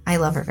 Yeah, I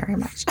love her very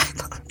much.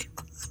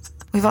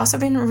 We've also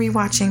been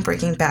rewatching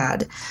Breaking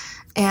Bad,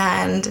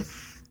 and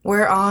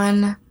we're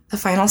on the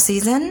final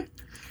season.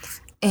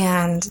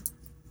 And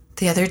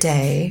the other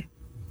day,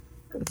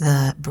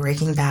 the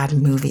Breaking Bad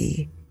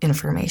movie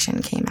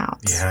information came out.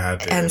 Yeah,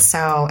 dude. And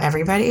so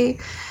everybody,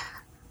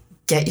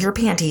 get your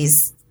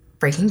panties.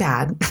 Breaking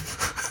Bad.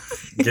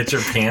 Get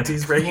your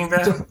panties, Breaking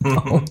Bad?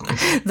 No.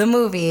 The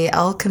movie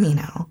El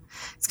Camino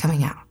is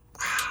coming out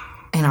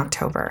in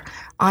October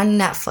on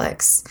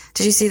Netflix.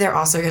 Did you see they're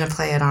also going to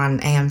play it on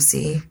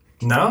AMC?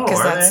 No,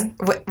 that's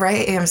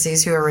right.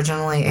 AMC's who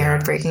originally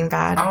aired Breaking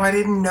Bad. Oh, I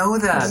didn't know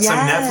that. Yes. So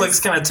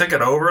Netflix kind of took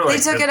it over. They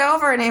took it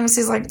over, and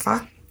AMC's like,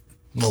 "Fuck."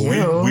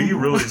 Well, we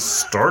really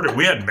started.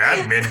 We had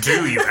Mad Men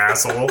too, you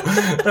asshole.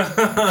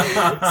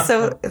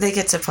 So they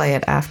get to play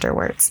it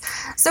afterwards.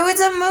 So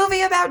it's a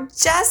movie about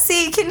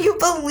Jesse. Can you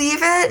believe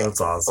it?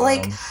 That's awesome.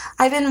 Like,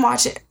 I've been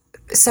watching.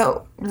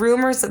 So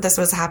rumors that this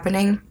was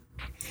happening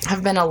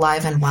have been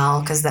alive and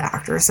well because the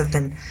actors have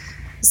been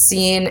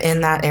seen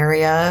in that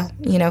area,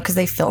 because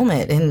they film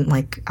it in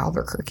like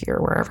Albuquerque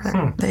or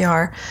wherever they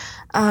are.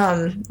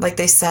 Like,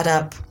 they set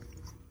up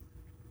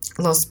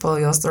Los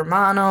Pollos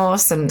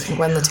Hermanos, and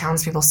when the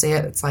townspeople see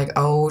it, it's like,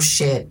 oh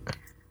shit,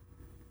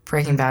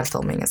 Breaking Bad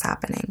filming is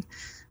happening.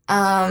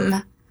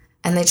 And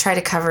they try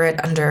to cover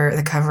it under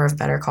the cover of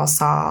Better Call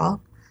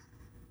Saul.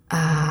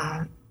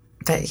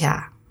 But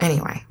yeah,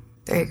 anyway,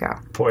 there you go.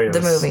 Pollos.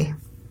 The movie.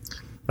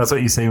 That's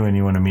what you say when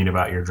you want to meet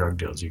about your drug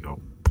deals. You go,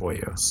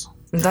 pollos.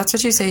 That's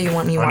what you say you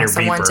want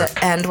someone to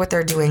end what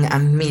they're doing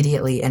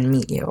immediately and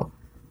meet you.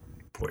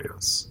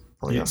 Pollos.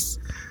 Pollos.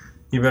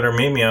 You better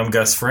meet me. I'm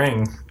Gus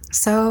Fring.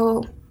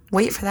 So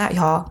wait for that,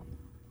 y'all.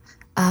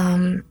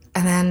 And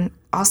then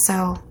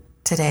also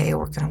today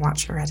we're going to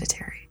watch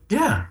Hereditary.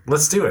 Yeah,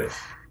 let's do it.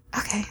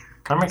 Okay.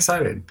 I'm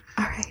excited.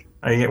 All right.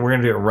 We're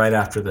going to do it right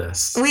after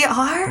this. We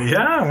are?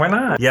 Yeah, why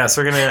not? Yeah,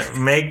 so we're going to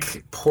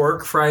make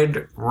pork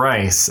fried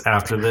rice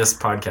after this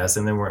podcast,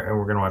 and then we're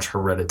going to watch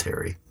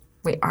Hereditary.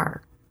 We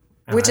are.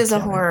 Which is a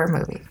horror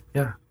movie.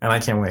 Yeah, and I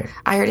can't wait.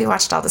 I already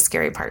watched all the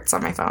scary parts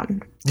on my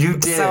phone. You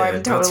did. So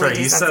I'm totally That's right.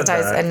 You said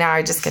that. And now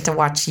I just get to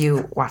watch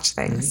you watch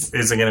things.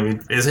 Is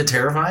it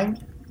terrifying?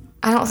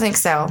 I don't think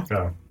so.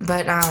 No.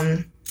 But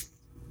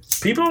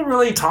people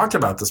really talked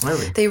about this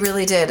movie. They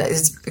really did.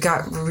 It's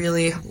got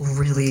really,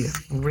 really,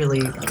 really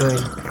good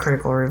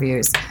critical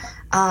reviews.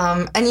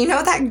 And you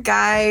know that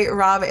guy,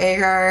 Rob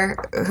Agar,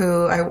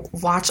 who I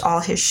watch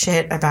all his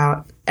shit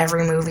about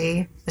every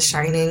movie, The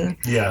Shining?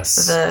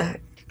 Yes.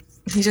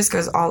 He just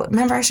goes all...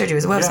 Remember, I showed you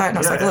his website, and I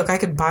was like, look, I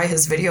could buy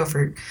his video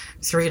for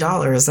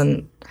 $3.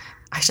 And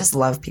I just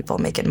love people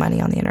making money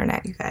on the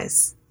internet, you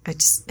guys.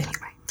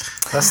 Anyway.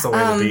 That's the way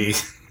to be.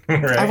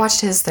 Right? I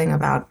watched his thing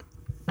about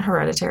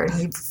Hereditary, and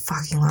he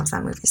fucking loves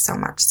that movie so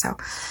much. So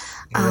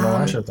I'm gonna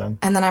watch it then.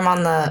 And then I'm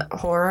on the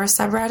horror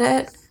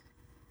subreddit,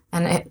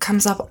 and it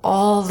comes up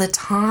all the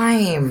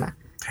time.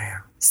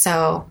 Damn.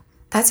 So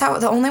that's how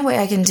the only way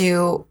I can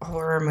do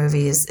horror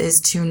movies is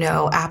to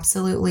know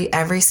absolutely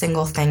every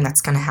single thing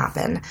that's going to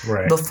happen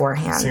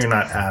beforehand. So you're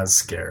not as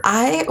scared.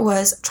 I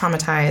was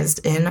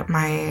traumatized in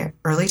my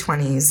early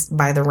 20s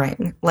by The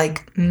Ring.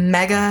 Like,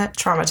 mega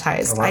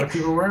traumatized. A lot of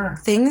people were.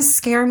 Things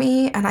scare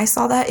me, and I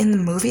saw that in the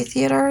movie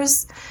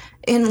theaters,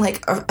 in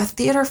like a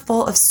theater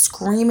full of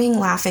screaming,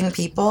 laughing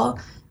people,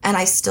 and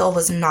I still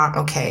was not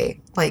okay.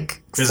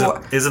 Like, is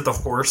it the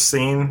horse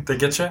scene that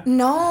gets you?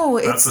 No,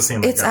 That's the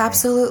scene that it's got me.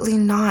 absolutely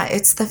not.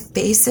 It's the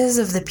faces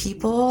of the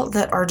people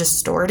that are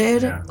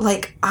distorted. Yeah.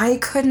 Like, I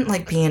couldn't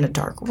like be in a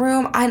dark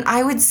room. And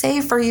I would say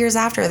for years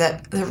after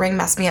that, The Ring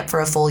messed me up for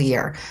a full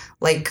year.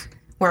 Like,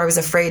 where I was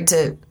afraid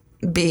to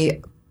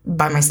be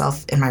by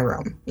myself in my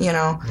room, you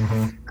know?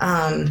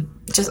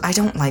 Mm-hmm. I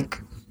don't like...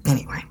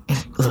 Anyway.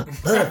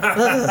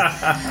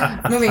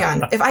 Moving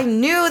on. If I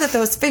knew that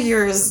those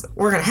figures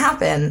were going to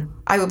happen,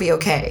 I would be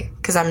okay.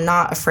 Because I'm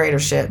not afraid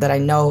of shit that I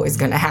know is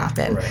going to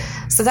happen.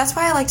 Right. So that's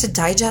why I like to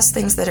digest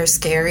things that are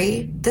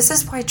scary. This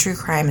is why true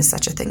crime is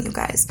such a thing, you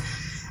guys.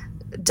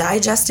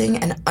 Digesting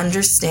and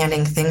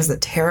understanding things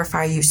that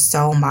terrify you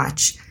so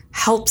much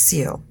helps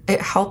you.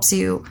 It helps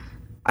you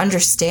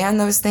understand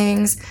those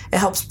things. It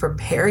helps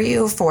prepare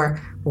you for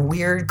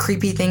weird,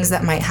 creepy things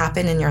that might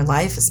happen in your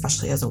life,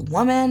 especially as a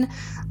woman,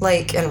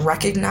 like, and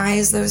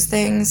recognize those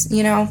things,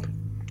 you know?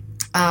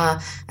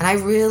 And I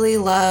really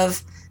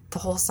love the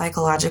whole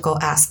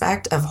psychological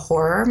aspect of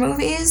horror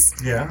movies.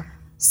 Yeah.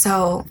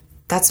 So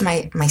that's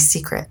my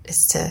secret,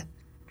 is to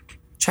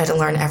try to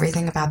learn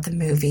everything about the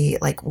movie,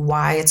 like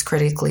why it's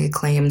critically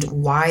acclaimed,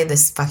 why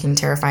this fucking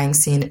terrifying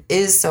scene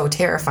is so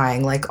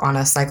terrifying, like on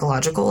a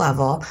psychological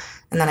level,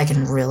 and then I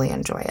can really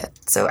enjoy it.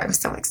 So I'm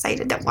so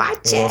excited to watch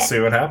it. We'll see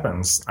what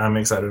happens. I'm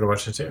excited to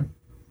watch it too.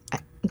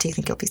 Do you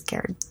think you'll be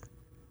scared?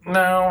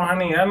 No,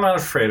 honey, I'm not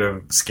afraid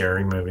of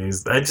scary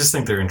movies. I just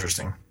think they're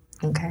interesting.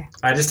 Okay.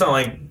 I just don't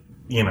like,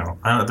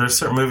 there's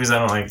certain movies I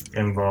don't like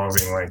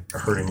involving like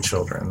hurting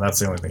children. That's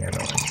the only thing I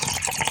don't like.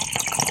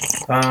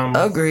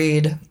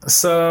 Agreed.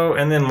 So,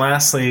 and then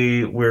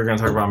lastly, we're going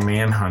to talk about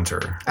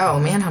Manhunter. Oh,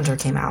 Manhunter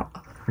came out.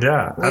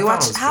 Yeah. We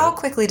watched. How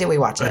quickly did we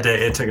watch it?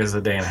 It took us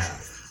a day and a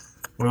half.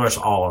 We watched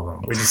all of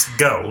them. We just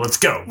go. Let's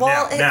go.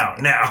 Well,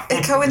 now.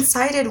 It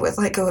coincided with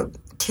like a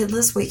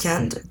kidless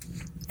weekend.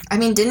 I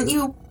mean, didn't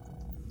you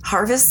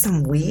harvest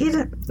some weed?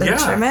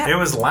 Trim it? It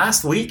was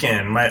last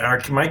weekend.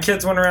 My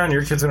kids went around.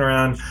 Your kids went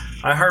around.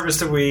 I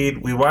harvested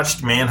weed. We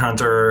watched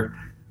Manhunter.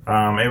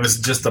 It was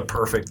just the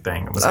perfect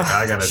thing. It was like,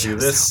 I got to do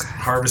this. So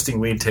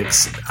harvesting weed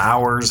takes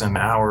hours and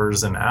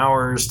hours and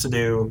hours to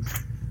do.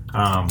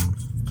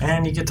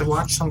 And you get to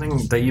watch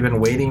something that you've been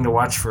waiting to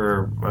watch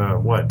for,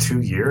 2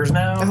 years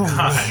now? Oh,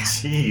 God,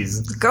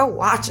 jeez. Go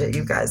watch it,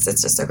 you guys.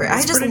 It's just so great.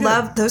 I just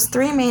love those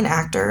three main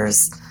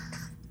actors.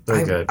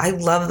 They're good. I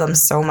love them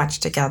so much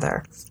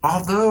together.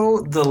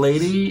 Although the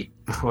lady,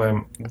 who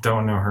I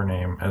don't know her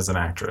name as an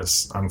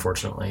actress,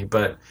 unfortunately,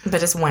 but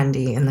it's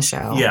Wendy in the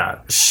show.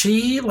 Yeah.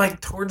 She,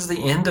 like, towards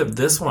the end of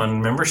this one,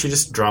 remember, she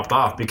just dropped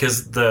off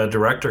because the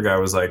director guy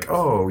was like,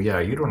 oh, yeah,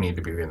 you don't need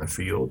to be in the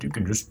field. You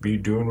can just be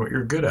doing what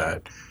you're good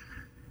at.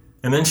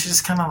 And then she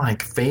just kind of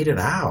like faded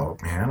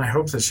out, man. I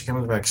hope that she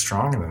comes back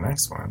strong in the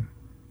next one.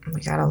 We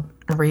gotta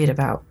read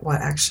about what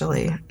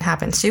actually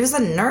happened. She was a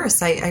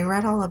nurse. I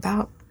read all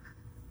about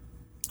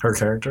her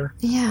character.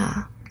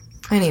 Yeah.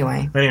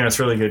 Anyway, it's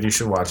really good. You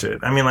should watch it.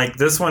 I mean, like,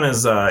 this one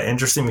is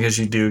interesting because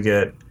you do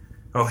get...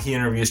 Oh, he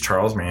interviews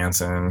Charles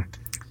Manson.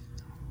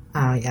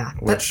 Oh, yeah.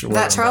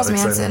 That Charles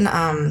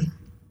Manson...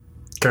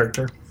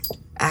 character?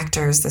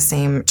 Actor is the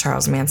same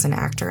Charles Manson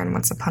actor in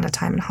Once Upon a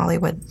Time in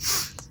Hollywood.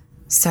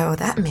 So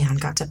that man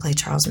got to play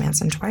Charles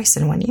Manson twice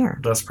in 1 year.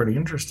 That's pretty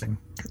interesting.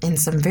 In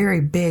some very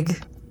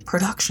big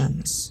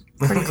productions.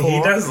 Pretty cool. He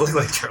does look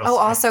like Charles Manson.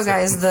 Also,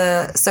 guys,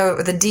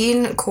 the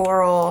Dean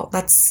Coral,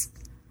 that's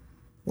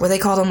what they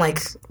called him,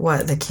 like,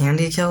 the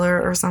Candy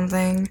Killer or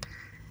something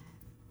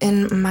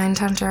in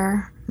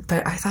Mindhunter.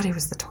 But I thought he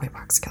was the Toy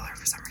Box Killer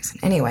for some reason.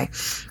 Anyway,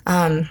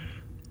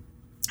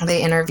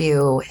 they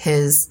interview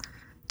his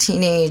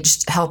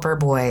teenage helper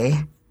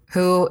boy,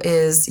 who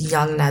is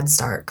young Ned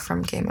Stark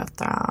from Game of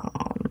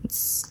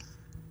Thrones.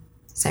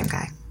 Same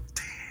guy.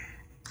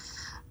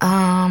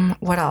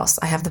 What else?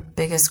 I have the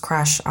biggest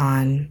crush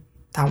on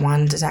that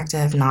one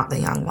detective, not the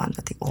young one,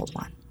 but the old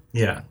one.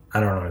 Yeah, I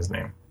don't know his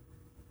name.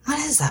 What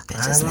is that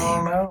bitch's name? I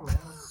don't know.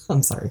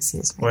 I'm sorry,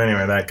 excuse me. Well,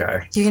 anyway, that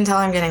guy. You can tell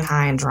I'm getting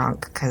high and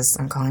drunk because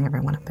I'm calling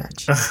everyone a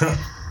bitch.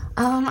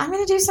 I'm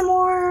going to do some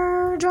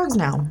more drugs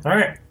now. All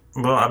right.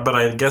 Well, but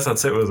I guess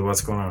that's it with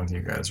what's going on with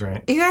you guys,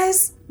 right? You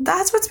guys,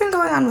 that's what's been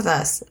going on with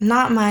us.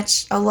 Not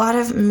much. A lot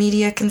of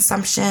media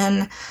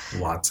consumption.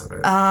 Lots of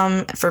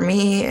it. For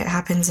me, it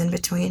happens in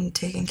between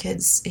taking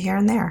kids here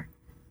and there.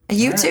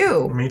 You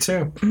too. Me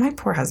too. My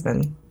poor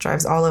husband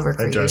drives all over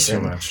creation. I drive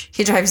too much.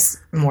 He drives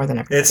more than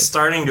everybody. It's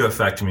starting to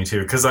affect me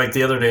too, because like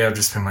the other day I've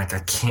just been like, I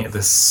can't.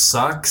 This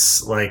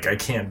sucks. Like I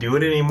can't do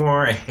it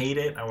anymore. I hate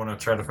it. I want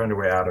to try to find a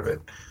way out of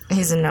it.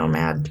 He's a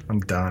nomad. I'm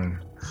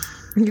done.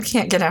 You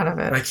can't get out of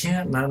it. I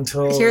can't. Not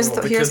until here's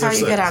how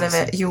you get out of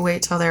it. You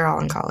wait till they're all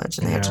in college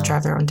and they have to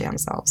drive their own damn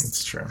selves.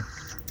 It's true.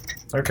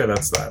 Okay,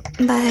 that's that.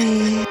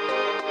 Bye.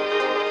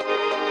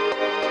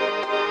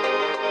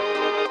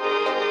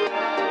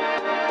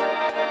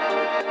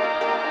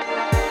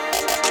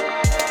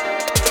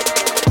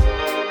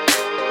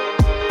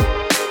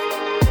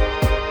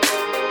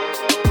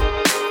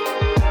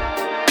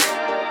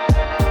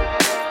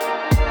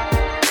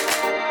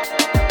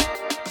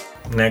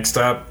 Next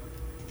up,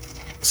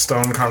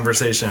 Stone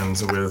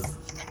Conversations with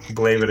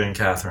Blavid and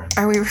Catherine.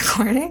 Are we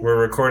recording? We're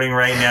recording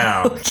right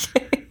now.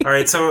 Okay. All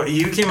right, so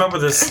you came up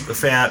with this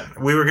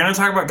we were going to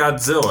talk about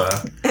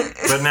Godzilla,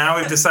 but now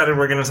we've decided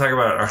we're going to talk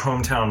about our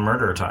hometown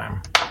murder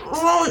time.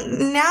 Well,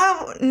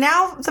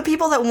 now the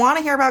people that want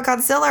to hear about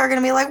Godzilla are going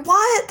to be like,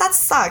 "What? That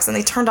sucks," and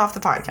they turned off the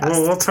podcast.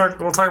 Well, we'll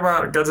talk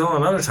about Godzilla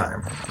another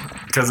time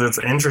because it's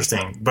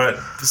interesting. But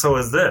so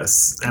is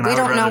this, and we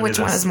don't know which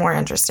one is more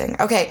interesting.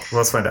 Okay,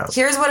 let's find out.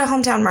 Here's what a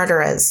hometown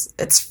murder is.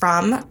 It's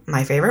from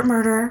My Favorite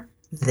Murder.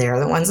 They're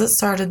the ones that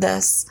started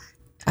this,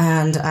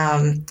 and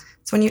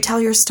it's when you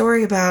tell your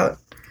story about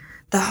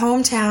the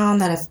hometown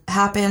that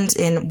happened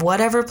in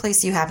whatever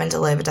place you happen to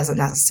live. It doesn't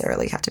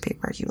necessarily have to be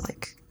where you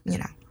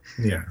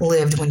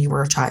lived when you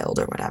were a child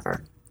or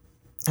whatever.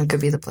 It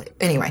could be the place.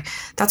 Anyway,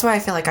 that's why I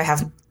feel like I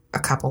have a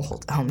couple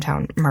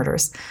hometown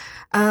murders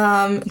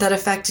that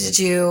affected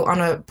you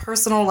on a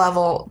personal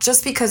level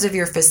just because of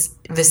your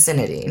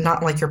vicinity.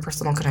 Not like your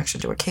personal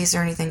connection to a case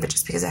or anything, but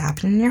just because it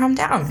happened in your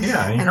hometown.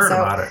 Yeah, and you heard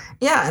about it.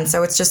 Yeah, and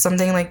so it's just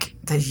something like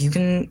that you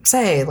can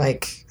say,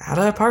 like, at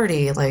a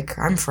party, like,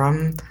 I'm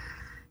from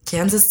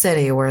Kansas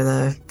City where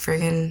the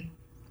friggin',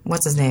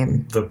 what's his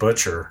name? The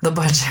Butcher.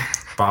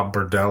 Bob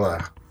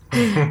Berdella.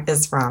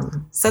 is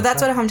from. So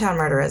that's what a hometown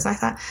murder is.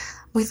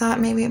 We thought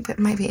maybe it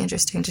might be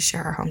interesting to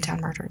share our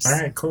hometown murders. All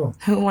right, cool.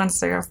 Who wants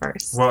to go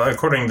first? Well,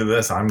 according to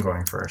this, I'm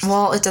going first.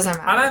 Well, it doesn't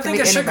matter. I don't think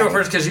I should go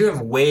first because you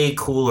have way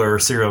cooler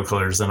serial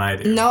killers than I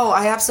do. No,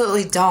 I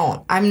absolutely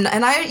don't.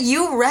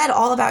 You read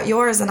all about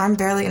yours, and I'm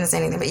barely going to say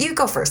anything. But you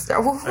go first.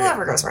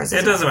 Whoever goes first.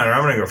 It doesn't matter.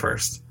 I'm going to go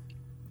first.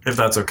 If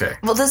that's okay.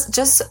 Well, this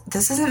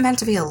isn't meant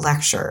to be a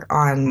lecture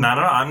on... No,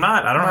 I'm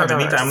not. I don't have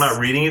anything. I'm not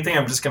reading anything.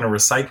 I'm just going to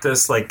recite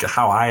this like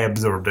how I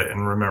absorbed it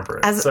and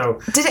remember it.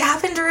 Did it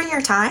happen during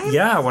your time?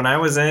 Yeah, when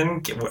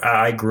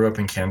I grew up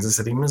in Kansas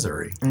City,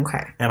 Missouri.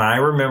 Okay. And I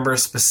remember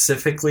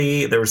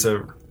specifically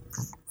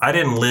I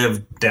didn't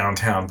live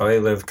downtown, but I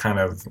lived kind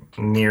of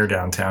near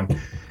downtown.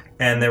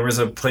 And there was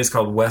a place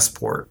called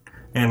Westport.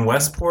 In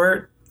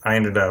Westport, I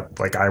ended up,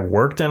 I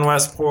worked in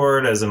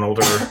Westport as an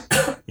older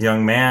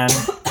young man.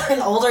 An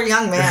older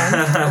young man.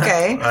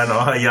 Okay.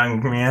 A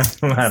young man.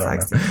 I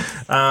don't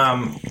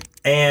know.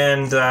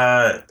 And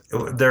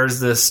there's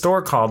this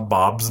store called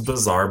Bob's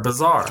Bizarre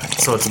Bazaar.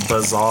 So it's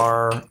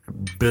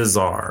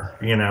bizarre,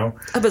 you know?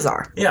 A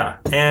bazaar. Yeah.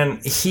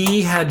 And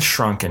he had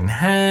shrunken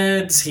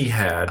heads. He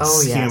had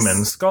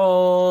human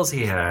skulls.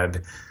 He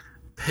had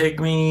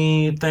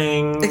pygmy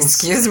things.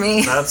 Excuse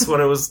me? That's what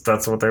it was.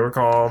 That's what they were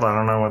called. I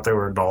don't know what they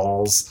were.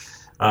 Dolls.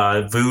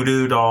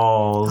 Voodoo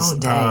dolls. Oh,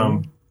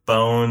 dang.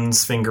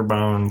 Bones, finger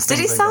bones. Did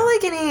he sell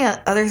any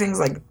other things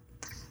like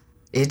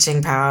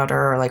itching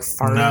powder or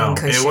farting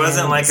cushions? No, it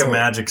wasn't like a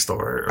magic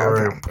store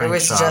or a print It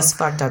was shop. just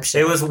fucked up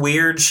shit. It was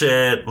weird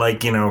shit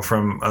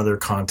from other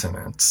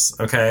continents.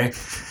 Okay,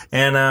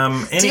 and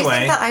anyway. Do you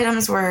think the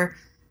items were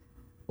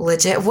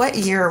legit? What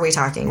year are we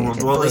talking?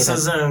 Well, this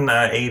is in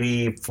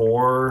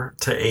 84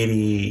 to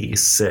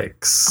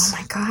 86. Oh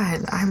my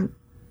God, I'm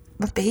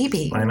a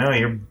baby. I know,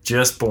 you're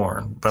just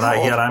born, but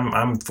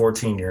I'm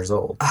 14 years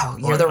old. Oh,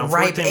 you're the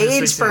ripe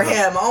age for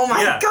him. Oh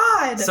my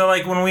God. So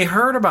when we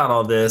heard about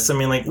all this,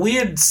 we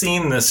had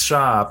seen this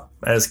shop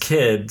as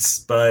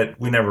kids, but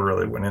we never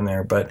really went in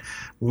there. But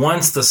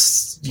once the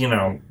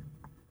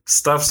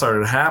stuff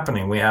started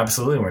happening, we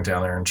absolutely went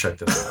down there and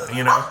checked it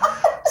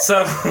out.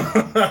 So,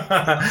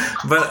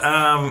 but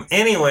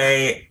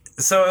anyway.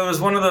 So it was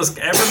one of those.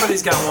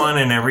 Everybody's got one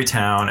in every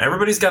town.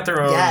 Everybody's got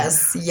their own.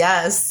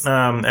 Yes.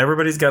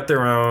 Everybody's got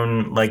their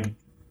own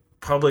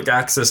public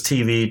access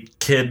TV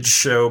kids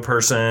show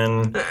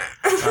person.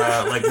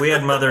 We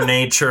had Mother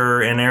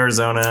Nature in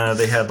Arizona.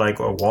 They had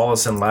a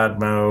Wallace and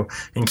Ladmo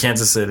in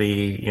Kansas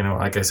City.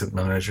 Like I said,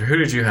 Mother Nature. Who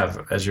did you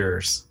have as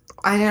yours?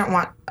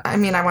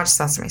 I watched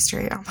Sesame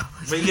Street.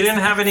 But you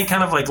didn't have any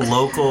kind of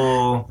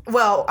local...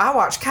 Well, I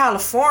watched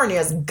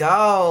California's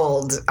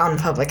Gold on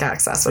public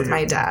access with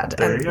my dad.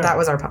 And that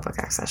was our public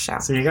access show.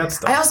 So you got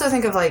stuff. I also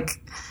think of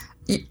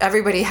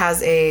everybody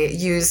has a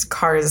used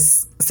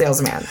cars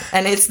salesman.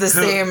 And it's the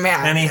same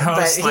man. And he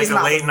hosts a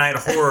late night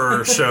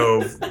horror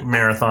show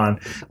marathon.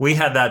 We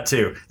had that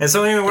too. And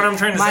so anyway, what I'm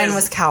trying to say is... Mine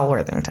was Cal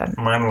Worthington.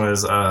 Mine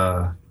was...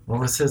 what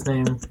was his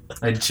name?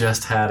 I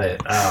just had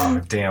it. Oh,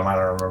 damn, I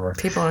don't remember.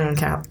 People in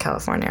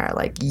California are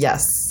like,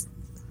 yes.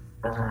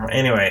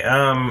 Anyway,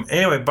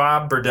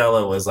 Bob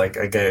Berdella was like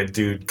a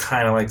dude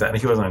kind of like that.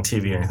 He wasn't on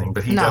TV or anything,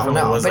 but he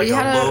definitely was like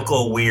a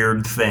local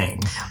weird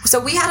thing. So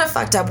we had a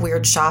fucked up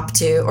weird shop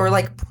too, or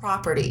like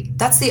property.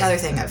 That's the other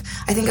thing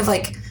I think of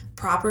like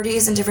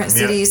properties in different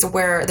cities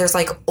where there's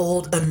like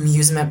old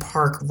amusement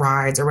park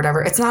rides or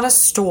whatever. It's not a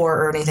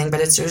store or anything,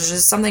 but it's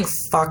just something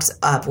fucked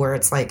up where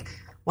it's like,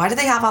 why do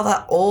they have all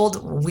that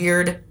old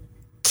weird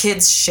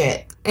kids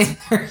shit in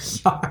their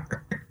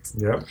yard?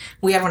 Yep.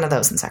 We had one of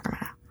those in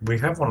Sacramento. We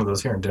have one of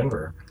those here in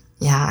Denver.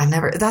 Yeah, I've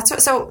never.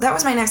 So that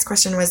was my next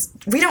question. Was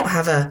we don't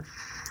have a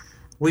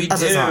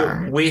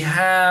bazaar. We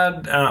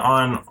had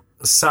on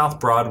South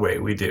Broadway.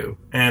 We do,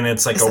 and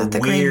it's like the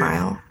weird. Green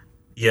Mile?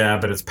 Yeah,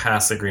 but it's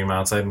past the Green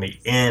Mile. It's at the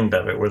end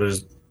of it where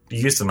there's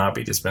used to not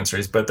be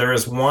dispensaries, but there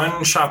is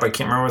one shop I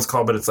can't remember what it's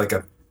called, but it's like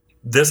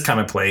this kind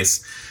of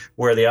place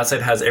where the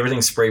outside has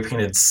everything spray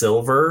painted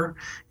silver,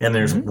 and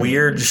there's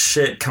weird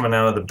shit coming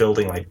out of the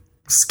building like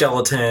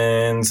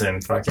skeletons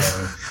and fucking.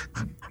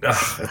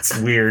 It's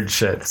weird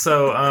shit.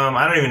 So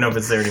I don't even know if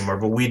it's there anymore,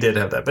 but we did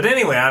have that. But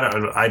anyway,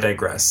 I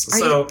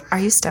digress. Are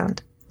you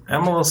stoned?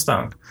 I'm a little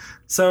stoned.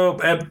 So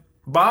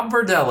Bob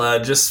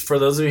Berdella, just for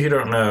those of you who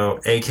don't know,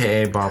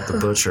 a.k.a. Bob the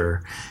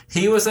Butcher,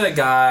 he was a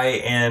guy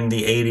in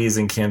the 80s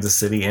in Kansas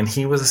City, and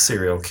he was a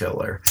serial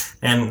killer.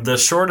 And the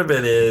short of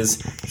it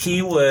is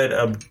he would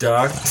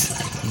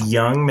abduct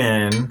young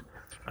men.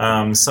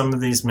 Some of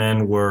these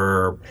men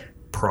were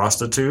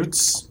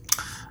prostitutes.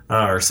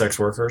 Or sex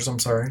workers, I'm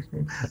sorry.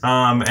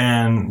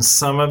 And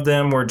some of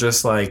them were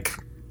just like,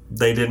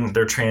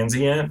 they're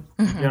transient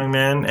young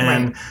men.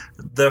 And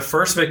the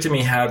first victim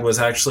he had was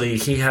actually,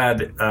 he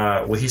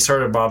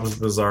started Bob's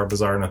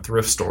Bazaar in a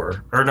thrift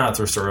store. Or not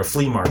thrift store, a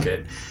flea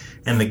market.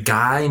 And the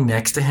guy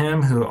next to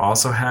him who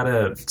also had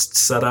a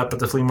set up at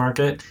the flea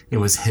market, it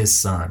was his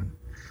son.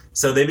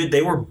 So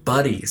they were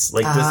buddies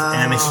like this,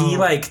 and his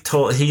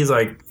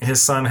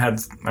son had,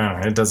 I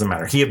don't know, it doesn't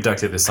matter. He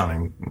abducted his son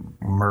and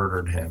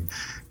murdered him.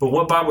 But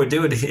what Bob would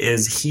do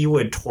is he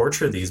would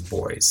torture these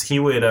boys. He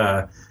would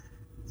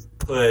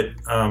put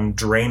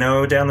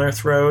Drano down their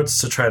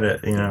throats to try to,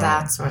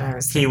 That's what I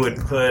was thinking. He would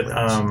put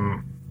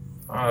I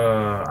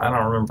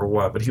don't remember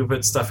what, but he would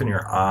put stuff in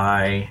your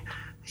eye.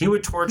 He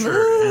would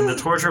torture, and the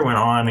torture went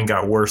on and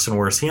got worse and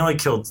worse. He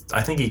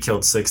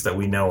killed 6 that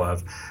we know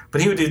of. But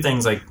he would do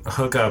things like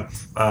hook up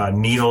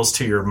needles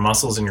to your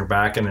muscles in your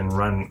back and then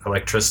run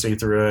electricity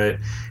through it.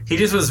 He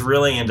just was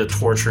really into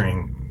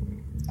torturing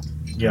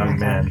young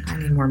men. I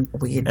need more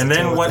weed. And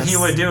then what he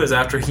would do is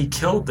after he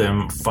killed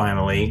them,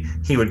 finally,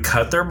 he would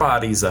cut their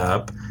bodies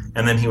up,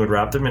 and then he would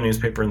wrap them in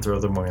newspaper and throw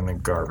them away in the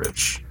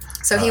garbage.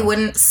 So he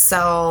wouldn't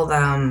sell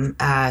them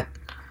at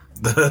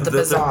the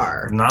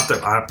bazaar.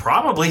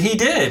 Probably he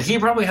did. He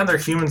probably had their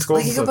human skulls.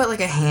 Like he could put like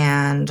a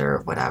hand or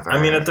whatever.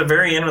 I mean, at the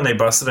very end when they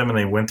busted him and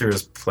they went through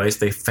his place,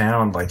 they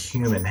found like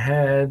human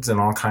heads and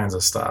all kinds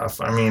of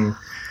stuff. I mean,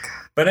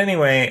 but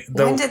anyway.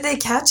 When did they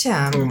catch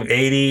him?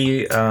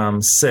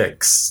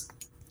 86.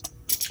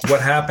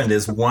 What happened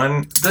is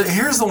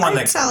here's the one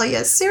I tell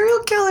you, serial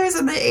killers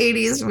in the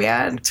 80s,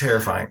 man.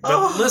 Terrifying.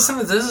 But listen,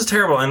 this is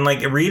terrible. And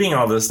like reading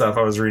all this stuff,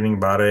 I was reading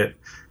about it.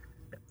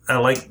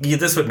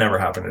 This would never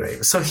happen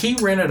today. So he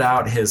rented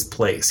out his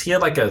place. He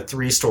had like a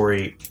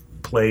 3-story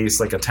place,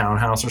 like a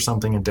townhouse or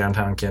something in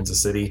downtown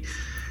Kansas City.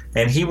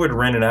 And he would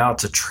rent it out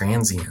to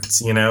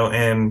transients,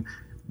 and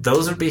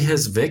those would be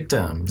his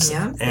victims.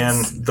 Yeah.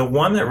 And the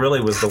one that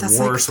really was the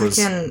worst was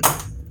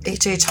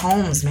H.H.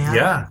 Holmes, man.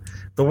 Yeah.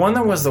 The one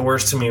that was the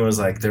worst to me was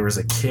like there was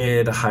a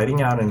kid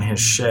hiding out in his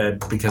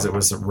shed because it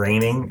was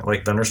raining,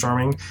 like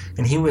thunderstorming,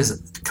 and he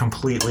was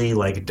completely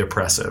like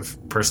depressive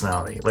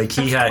personality. Like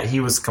he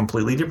was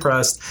completely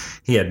depressed.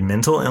 He had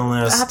mental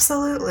illness.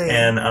 Absolutely.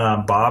 And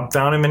Bob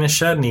found him in his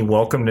shed and he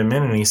welcomed him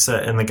in, and he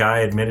said, and the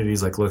guy admitted,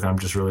 he's like, "Look, I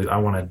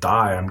want to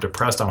die. I'm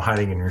depressed. I'm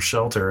hiding in your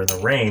shelter in the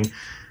rain."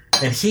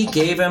 And he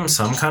gave him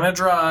some kind of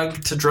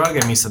drug to drug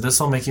him. He said,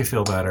 "This will make you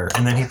feel better."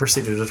 And then he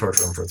proceeded to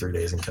torture him for 3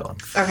 days and kill him.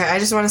 Okay, I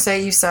just want to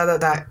say you said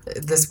that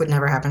this would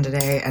never happen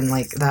today, and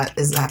like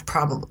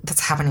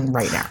that's happening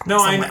right now. No,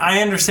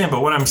 I understand,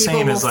 but what I'm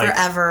saying is like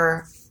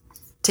forever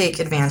take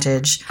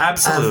advantage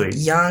absolutely of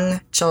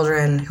young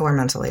children who are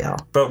mentally ill.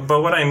 But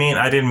what I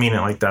didn't mean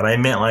it like that. I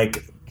meant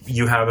like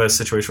you have a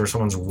situation where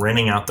someone's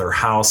renting out their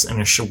house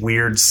in a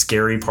weird,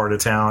 scary part of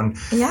town.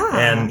 Yeah.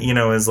 And,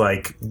 is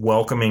like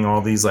welcoming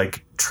all these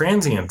like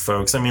transient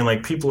folks. I mean,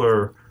 like people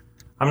are,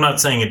 I'm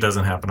not saying it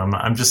doesn't happen.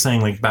 I'm just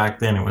saying like back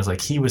then it was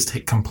like he was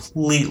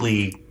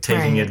completely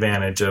taking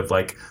advantage of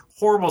like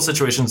horrible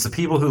situations. The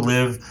people who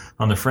live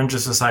on the fringe of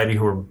society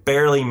who are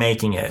barely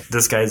making it.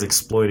 This guy's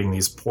exploiting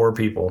these poor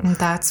people.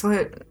 That's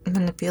what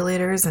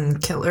manipulators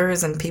and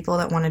killers and people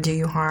that want to do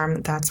you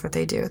harm, that's what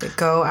they do. They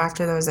go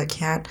after those that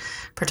can't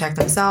protect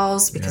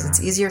themselves because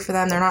it's easier for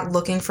them. They're not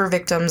looking for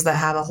victims that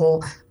have a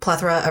whole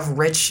plethora of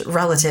rich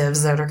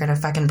relatives that are going to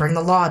fucking bring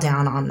the law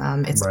down on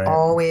them. It's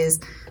always,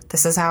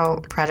 this is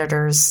how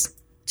predators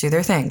do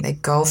their thing. They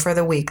go for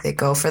the weak. They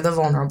go for the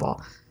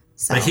vulnerable.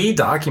 So but he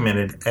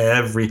documented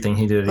everything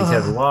he did. He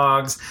had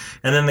logs.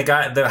 And then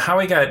how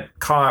he got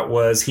caught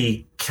was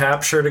he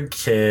captured a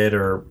kid,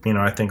 or,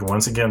 I think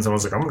once again,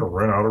 someone's like, I'm going to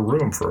rent out a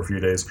room for a few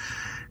days.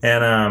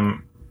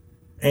 And,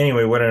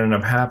 anyway, what ended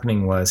up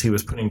happening was he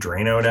was putting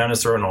Drano down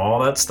his throat and all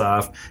that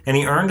stuff. And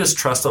he earned his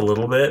trust a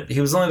little bit. He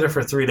was only there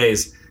for 3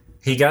 days.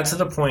 He got to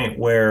the point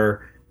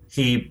where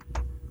he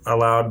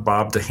allowed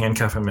Bob to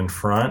handcuff him in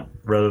front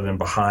rather than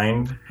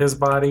behind his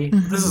body.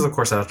 Mm-hmm. This is, of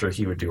course, after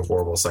he would do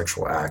horrible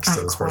sexual acts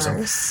to this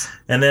person.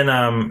 And then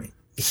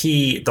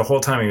the whole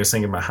time he was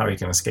thinking about how he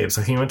can escape.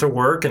 So he went to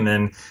work, and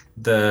then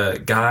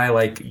the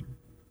guy,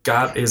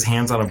 got his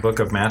hands on a book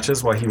of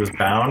matches while he was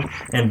bound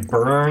and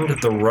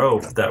burned the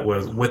rope that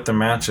was with the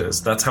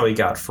matches. That's how he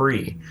got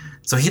free.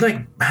 So he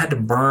had to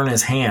burn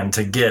his hand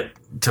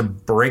to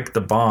break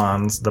the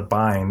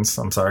binds.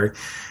 I'm sorry.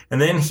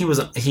 And then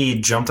he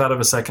jumped out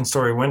of a second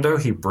story window.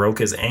 He broke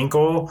his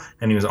ankle,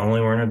 and he was only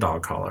wearing a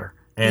dog collar.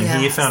 And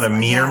he found a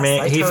meter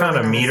found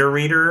a meter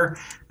reader,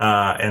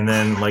 and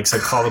then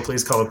said, call the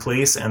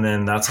police. And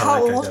then that's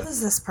how old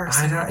was this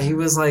person? He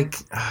was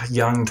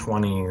young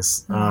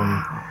 20s.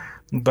 Wow.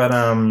 But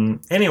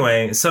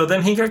anyway, so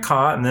then he got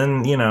caught, and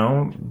then,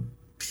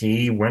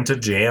 he went to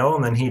jail,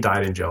 and then he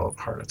died in jail of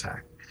a heart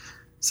attack.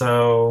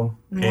 So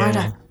what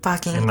a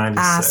fucking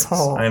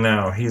asshole. I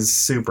know, he's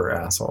super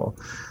asshole.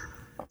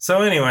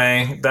 So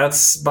anyway,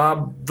 that's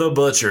Bob the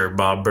Butcher,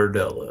 Bob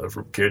Berdella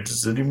from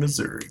Kansas City,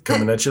 Missouri,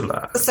 coming at you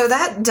live. So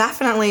that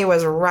definitely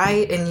was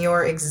right in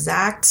your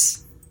exact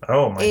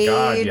Oh my age.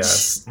 God,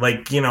 yes.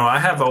 I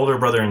have an older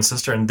brother and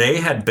sister, and they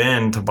had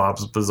been to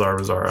Bob's Bizarre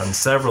Bazaar on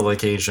several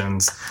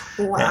occasions.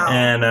 Wow.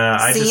 And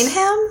I seen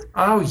him?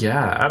 Oh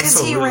yeah, absolutely.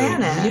 Because he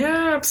ran it.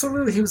 Yeah,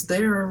 absolutely. He was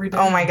there every day.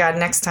 Oh my God,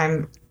 next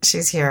time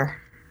she's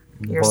here.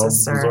 Your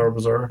Bob's sister.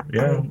 Bizarre.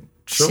 Yeah.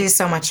 She's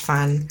so much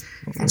fun,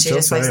 and she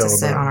just likes to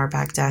sit on our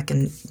back deck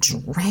and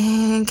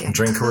drink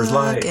Coors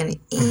Light and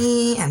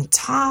eat and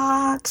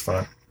talk. It's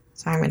fun.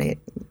 So I'm gonna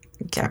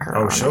get her.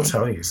 Oh, she'll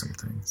tell you some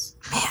things.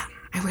 Man,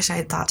 I wish I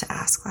had thought to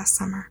ask last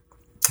summer.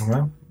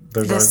 Well,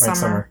 there's always next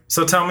summer.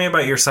 So tell me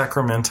about your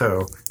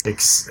Sacramento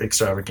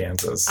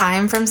extravaganzas.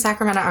 I'm from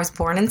Sacramento. I was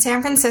born in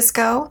San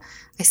Francisco.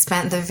 I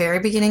spent the very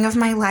beginning of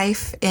my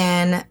life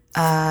in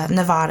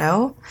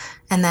Novato,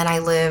 and then I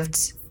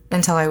lived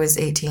until I was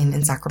 18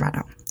 in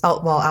Sacramento. Oh,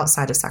 well,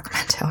 outside of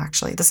Sacramento,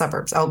 actually, the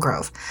suburbs, Elk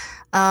Grove.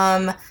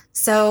 And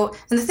the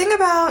thing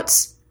about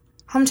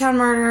hometown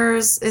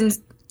murders, and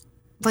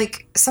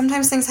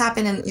sometimes things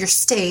happen in your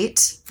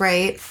state,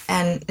 right?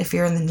 And if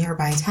you're in the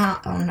nearby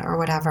town or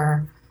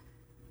whatever,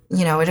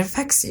 it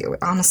affects you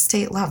on a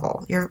state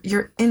level.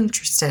 You're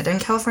interested,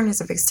 and California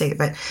is a big state,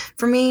 but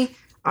for me,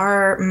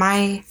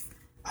 my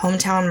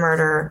hometown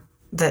murder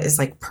that is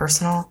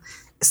personal.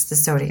 It's the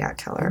Zodiac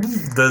Killer.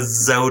 The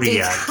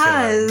Zodiac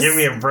Killer. Give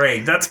me a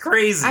break. That's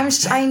crazy.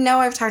 I know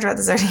I've talked about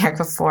the Zodiac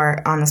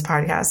before on this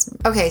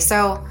podcast. Okay,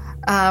 so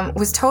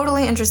was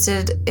totally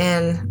interested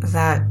in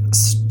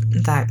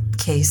that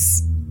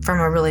case from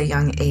a really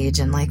young age,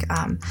 and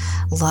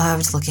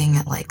loved looking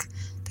at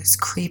those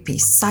creepy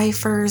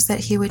ciphers that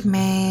he would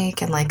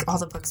make, and all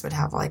the books would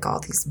have all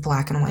these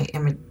black and white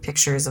image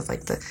pictures of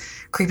the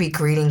creepy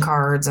greeting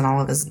cards and all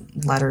of his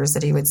letters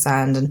that he would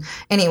send. And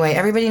anyway,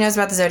 everybody knows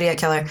about the Zodiac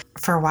Killer.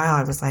 For a while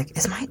I was like,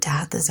 is my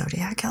dad the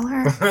Zodiac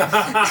Killer?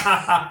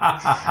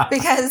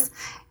 Because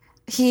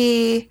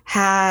he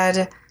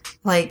had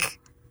the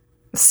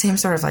same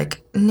sort of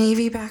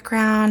Navy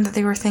background that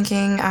they were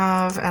thinking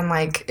of, and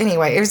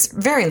anyway, it was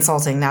very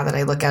insulting now that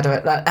I look at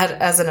it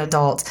as an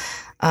adult.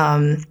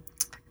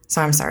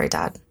 So I'm sorry,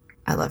 Dad.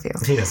 I love you.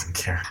 He doesn't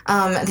care.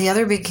 The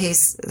other big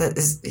case that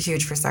is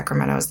huge for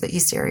Sacramento is the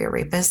East Area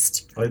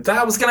Rapist.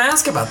 I was going to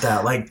ask about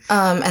that.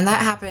 And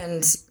that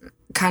happened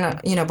kind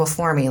of,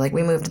 before me.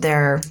 We moved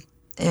there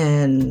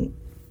in,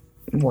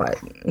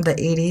 the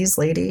 80s,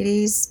 late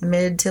 80s,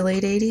 mid to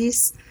late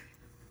 80s?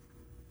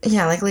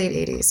 Yeah, late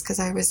 80s, because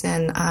I was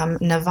in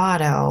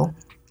Novato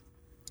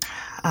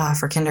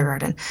for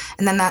kindergarten.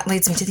 And then that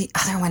leads me to the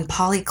other one.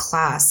 Polly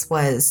Klaas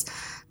was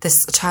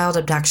this child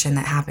abduction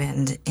that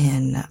happened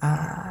in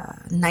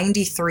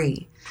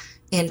 93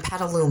 in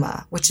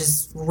Petaluma, which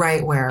is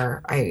right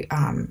where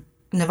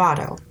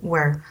Novato,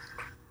 where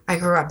I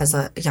grew up as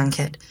a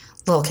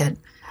little kid.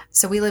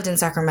 So we lived in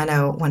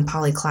Sacramento when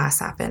Polly Klaas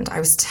happened. I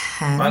was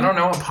 10. I don't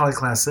know what Polly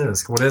Klaas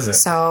is. What is it?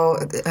 So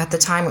at the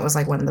time, it was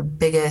one of the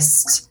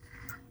biggest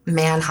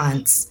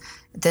manhunts.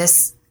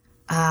 This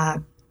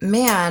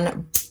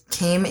man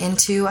came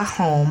into a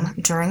home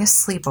during a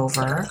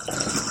sleepover,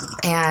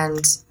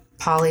 and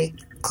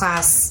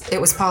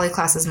it was Polly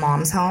Klaas's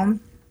mom's home,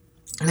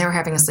 and they were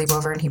having a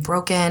sleepover, and he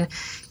broke in,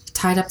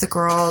 tied up the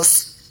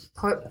girls,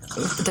 put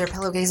their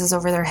pillowcases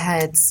over their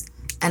heads,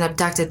 and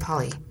abducted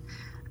Polly.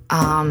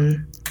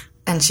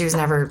 And she was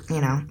never,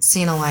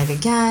 seen alive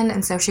again,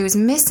 and so she was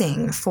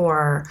missing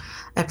for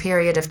a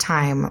period of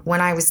time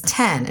when I was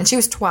 10, and she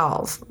was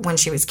 12 when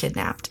she was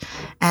kidnapped.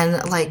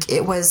 And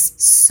it was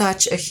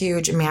such a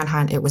huge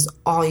manhunt. It was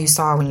all you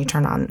saw when you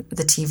turned on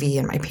the TV,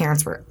 and my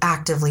parents were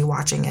actively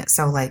watching it.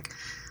 So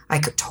I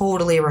could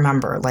totally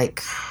remember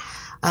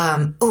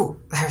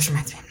That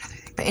reminds me of another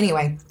thing. But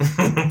anyway,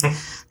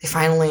 they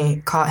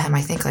finally caught him,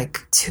 I think,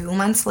 like 2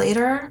 months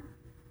later.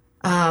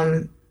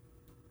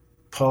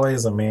 Polly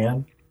is a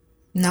man?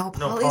 No,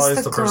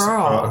 Polly's the girl.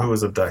 Person who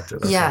was abducted.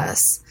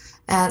 Yes.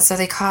 And so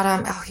they caught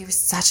him. Oh, he was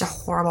such a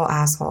horrible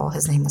asshole.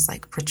 His name was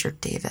like Richard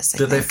Davis.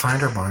 Did they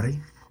find her body?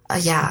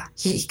 Yeah.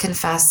 He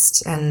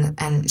confessed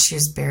and she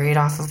was buried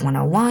off of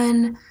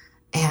 101.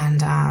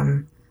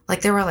 And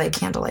like there were like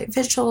candlelight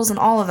vigils and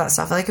all of that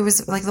stuff. Like it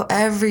was like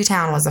every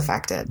town was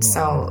affected.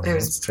 So it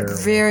was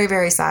very,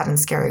 very sad and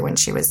scary when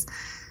she was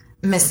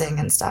missing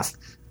and stuff.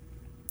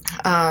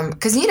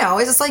 Because it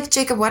was like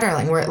Jacob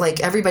Wetterling, where like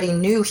everybody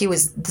knew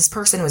this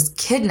person was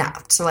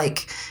kidnapped. So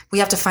like we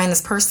have to find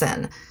this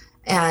person,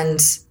 and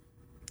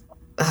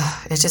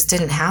it just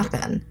didn't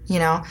happen,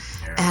 Yeah.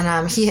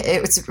 And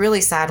it was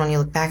really sad when you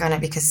look back on it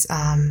because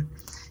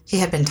he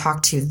had been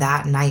talked to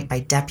that night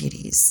by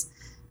deputies.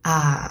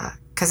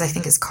 Because I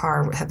think his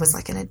car was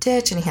like in a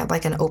ditch, and he had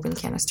like an open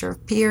canister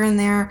of beer in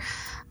there.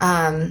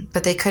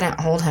 But they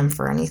couldn't hold him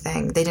for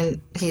anything.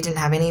 He didn't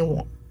have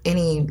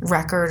any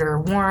record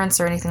or warrants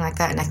or anything like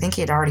that. And I think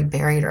he had already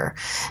buried her.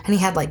 And he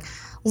had like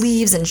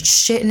leaves and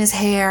shit in his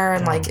hair.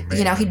 And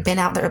he'd been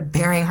out there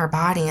burying her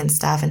body and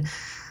stuff.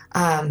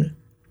 And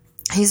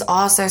he's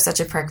also such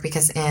a prick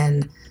because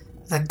in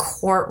the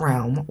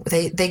courtroom,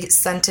 they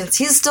sentenced,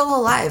 he's still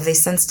alive. They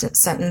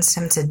sentenced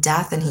him to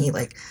death, and he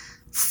like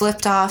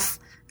flipped off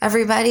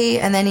everybody.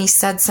 And then he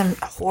said some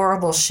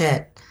horrible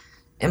shit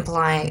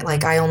implying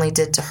like I only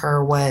did to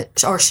her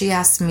or she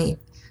asked me.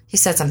 He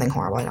said something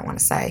horrible, I don't want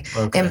to say,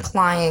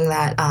 implying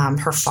that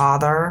her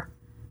father,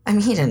 I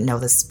mean, he didn't know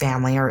this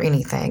family or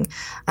anything,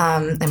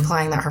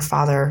 implying that her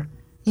father,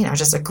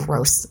 just a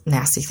gross,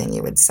 nasty thing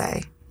you would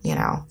say,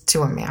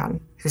 to a man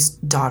whose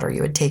daughter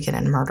you had taken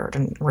and murdered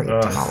and raped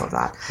and all of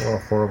that. What a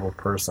horrible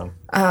person.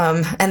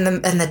 And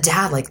the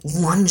dad, like,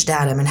 lunged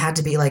at him and had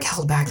to be, like,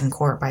 held back in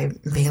court by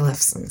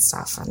bailiffs and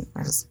stuff. And it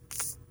was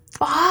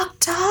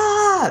fucked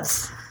up.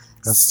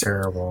 That's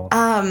terrible.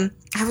 I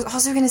was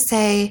also going to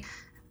say...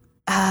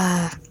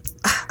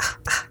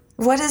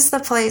 what is the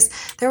place?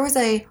 There was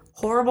a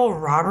horrible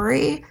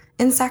robbery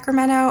in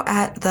Sacramento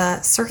at the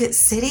Circuit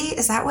City.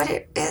 Is that what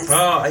it is?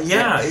 Oh,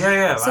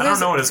 yeah. So I don't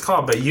know what it's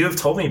called, but you have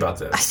told me about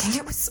this. I think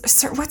it was...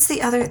 What's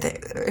the other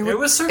thing? It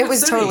was Circuit City. It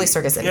was totally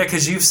Circuit City. Yeah,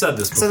 because you've said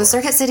this before. So the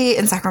Circuit City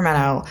in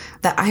Sacramento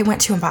that I went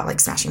to and bought, like,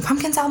 Smashing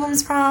Pumpkins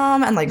albums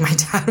from, and, like, my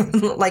dad,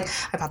 like,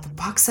 I bought the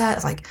box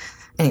set. Like,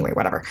 anyway,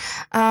 whatever.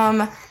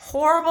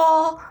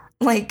 Horrible...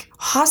 like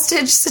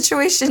hostage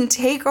situation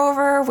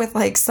takeover with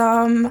like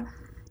some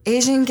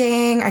Asian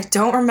gang. I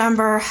don't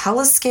remember.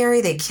 Hella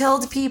scary. They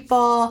killed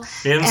people.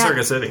 In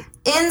Circuit City.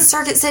 In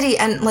Circuit City.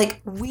 And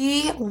like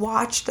we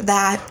watched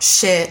that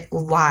shit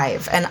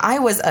live. And I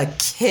was a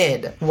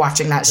kid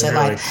watching that shit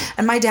live.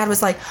 And my dad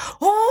was like,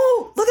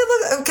 oh,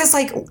 look. Because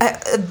like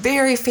a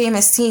very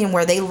famous scene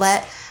where they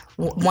let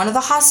one of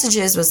the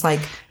hostages was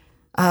like,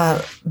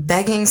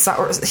 begging,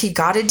 or he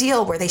got a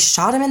deal where they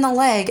shot him in the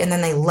leg and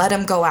then they let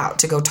him go out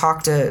to go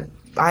talk to,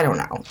 I don't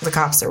know, the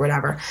cops or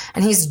whatever.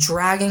 And he's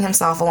dragging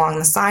himself along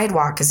the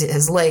sidewalk because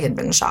his leg had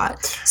been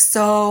shot.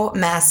 So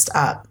messed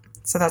up.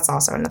 So that's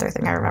also another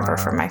thing I remember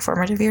from my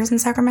formative years in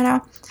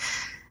Sacramento.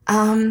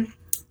 And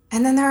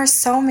then there are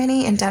so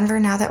many in Denver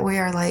now that we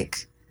are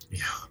like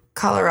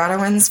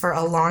Coloradoans for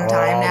a long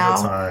time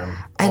now.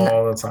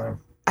 All the time.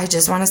 I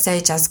just want to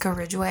say Jessica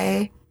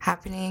Ridgway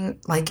happening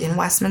like in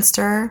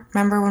Westminster.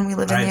 Remember when we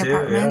lived in the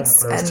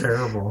apartments? Yeah, that was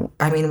terrible.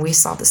 I mean, we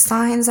saw the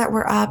signs that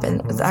were up,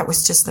 and that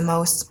was just the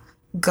most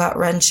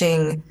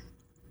gut-wrenching,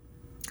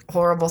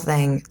 horrible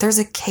thing. There's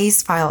a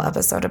Case File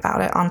episode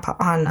about it on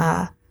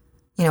a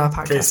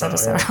podcast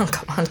episode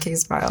on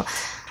Case File,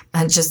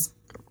 and it just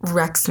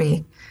wrecks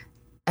me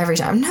every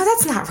time. No,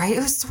 that's not right. It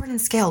was Sword and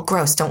Scale.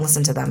 Gross. Don't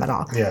listen to them at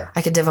all. Yeah,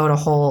 I could devote a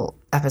whole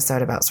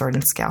episode about Sword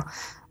and Scale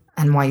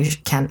and why you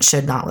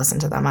should not listen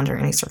to them under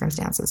any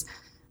circumstances.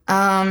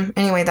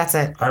 Anyway, that's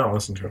it. I don't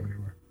listen to him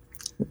anymore.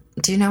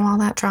 Do you know all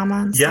that drama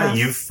and stuff? Yeah,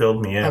 you've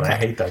filled me in. Okay. I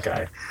hate that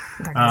guy.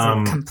 That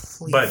guy's a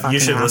complete but you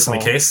should listen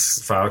asshole. to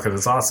Case File because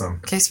it's awesome.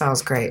 Case File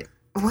is great.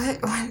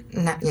 What?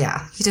 No,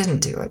 yeah, he didn't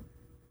do it.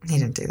 He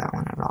didn't do that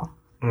one at all.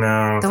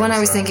 No. The one I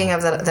was thinking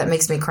of that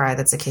makes me cry,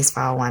 that's a Case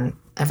File one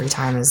every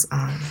time is,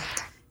 God,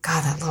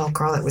 that little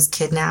girl that was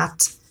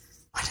kidnapped.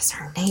 What is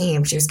her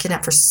name? She was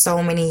kidnapped for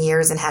so many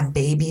years and had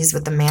babies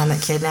with the man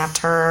that kidnapped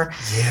her.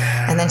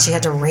 Yeah. And then she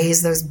had to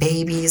raise those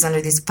babies under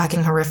these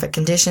fucking horrific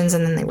conditions.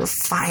 And then they were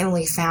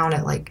finally found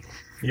at like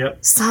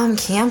some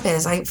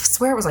campus. I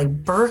swear it was like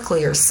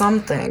Berkeley or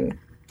something.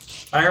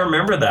 I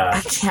remember that.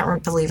 I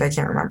can't believe I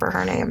can't remember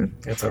her name.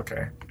 It's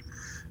okay.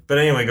 But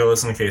anyway, go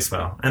listen to Case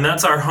File. And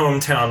that's our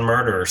hometown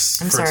murders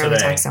for today. I'm sorry we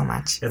talk so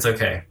much. It's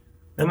okay.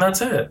 And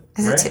that's it.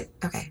 Is it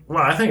okay.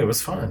 Well, I think it was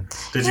fun.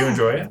 Did you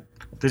enjoy it?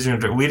 Did you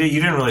enjoy? You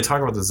didn't really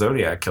talk about the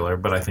Zodiac Killer,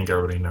 but I think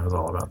everybody knows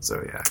all about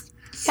Zodiac.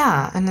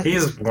 Yeah, and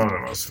he's one of the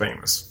most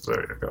famous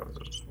Zodiac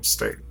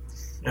killers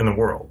in the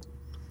world.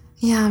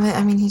 Yeah, but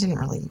I mean, he didn't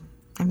really.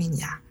 I mean,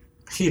 yeah.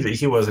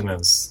 He wasn't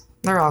as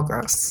They're all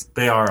gross.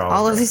 They are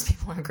all of these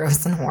people are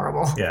gross and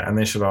horrible. Yeah, and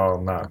they should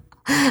all not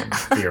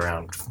be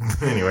around.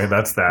 Anyway,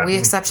 that's that. We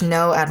accept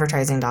no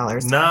advertising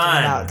dollars.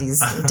 None. About these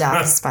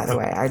deaths, by the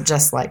way. I'd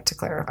just like to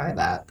clarify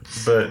that.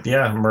 But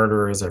yeah,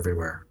 murder is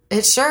everywhere.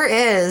 It sure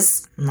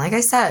is. Like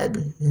I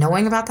said,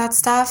 knowing about that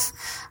stuff.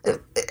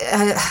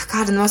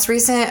 God, in the most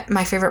recent,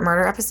 my favorite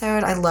murder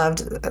episode, I loved,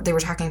 they were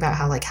talking about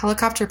how like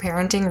helicopter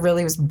parenting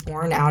really was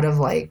born out of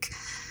like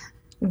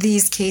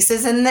these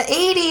cases in the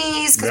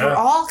 80s because we're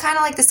all kind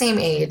of like the same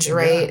age,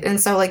 right? Yeah.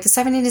 And so like the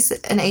 70s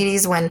and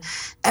 80s when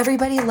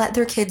everybody let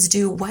their kids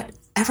do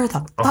whatever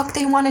the fuck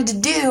they wanted to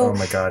do. Oh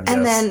my God,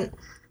 and then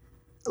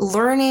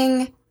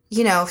learning,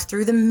 you know,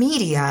 through the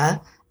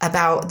media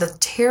about the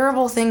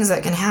terrible things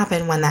that can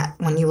happen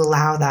when you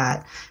allow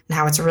that and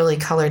how it's really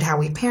colored how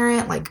we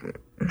parent. Like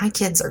my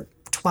kids are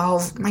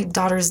 12. My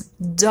daughter's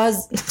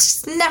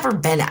she's never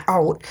been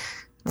out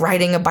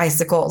riding a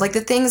bicycle. Like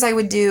the things I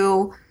would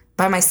do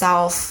by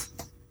myself,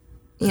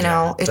 you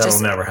know, it that'll just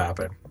never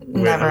happen.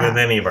 Never with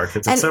any of our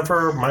kids, except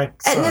for my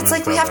son. And it's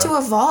like we have to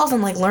evolve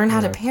and like learn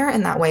how to parent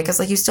in that way because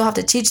like you still have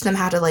to teach them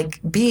how to like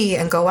be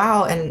and go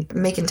out and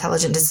make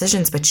intelligent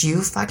decisions, but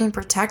you fucking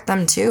protect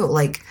them too,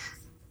 like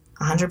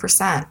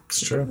 100%.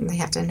 It's true. They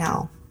have to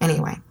know.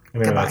 Anyway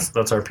goodbye.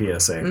 That's our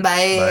PSA.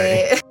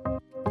 Bye.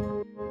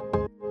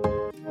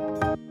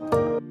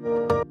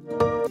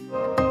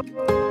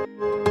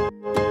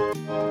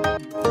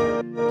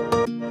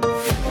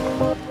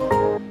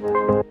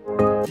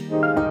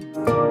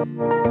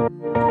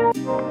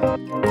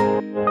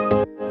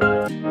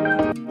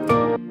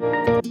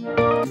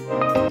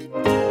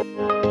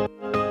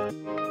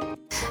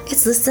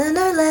 It's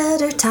listener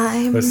letter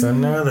time.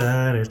 Listener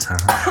letter time.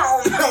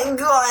 Oh my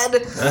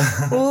God.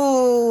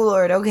 Oh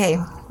Lord. Okay.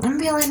 I'm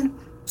feeling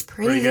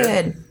pretty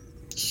good.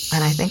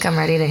 And I think I'm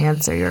ready to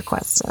answer your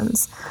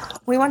questions.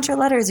 We want your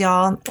letters,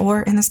 y'all.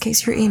 Or in this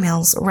case, your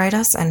emails. Write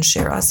us and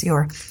share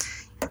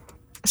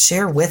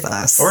with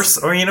us.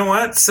 Or you know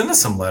what? Send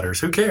us some letters.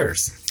 Who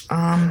cares?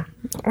 Or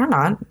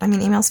not. I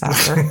mean, email's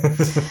faster.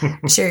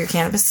 Share your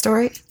cannabis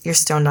story, your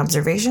stoned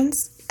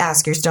observations,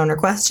 ask your stoner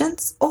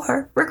questions,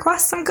 or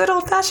request some good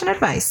old-fashioned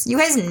advice. You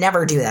guys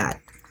never do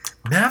that.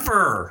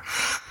 Never.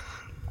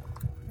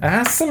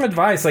 Ask some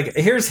advice. Like,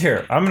 here.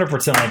 I'm going to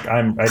pretend like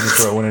I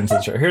just wrote one into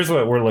the show. Here's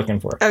what we're looking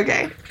for.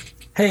 Okay.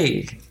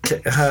 Hey,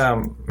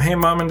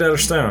 Mom and Dad are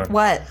stoned.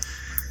 What?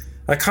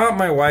 I caught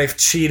my wife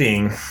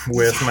cheating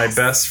with my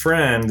best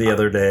friend the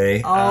other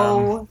day.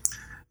 Oh.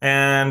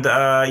 And,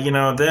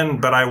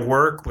 but I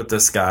work with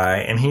this guy,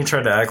 and he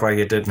tried to act like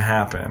it didn't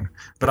happen.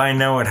 But I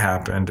know it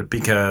happened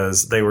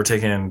because they were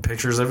taking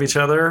pictures of each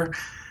other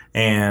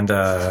and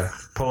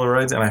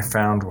Polaroids, and I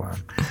found one.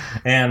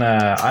 And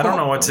I don't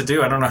know what to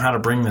do. I don't know how to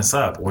bring this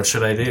up. What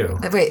should I do?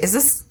 Wait, is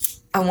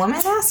this a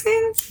woman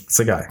asking?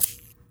 It's a guy.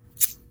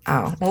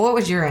 Oh, well, what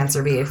would your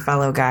answer be,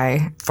 fellow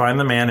guy? Find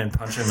the man and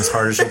punch him as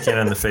hard as you can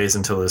in the face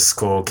until his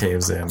skull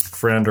caves in.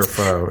 Friend or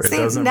foe. See,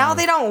 doesn't now matter.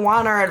 They don't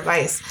want our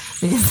advice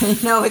because they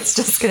know it's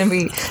just going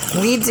to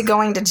lead to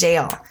going to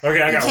jail.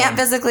 Okay, I got one. You can't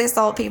physically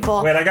assault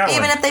people. Wait, I got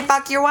even one. If they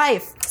fuck your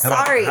wife.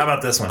 Sorry. How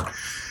about this one?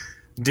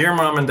 Dear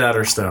Mom and Dad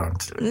are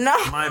stoned. No.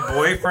 My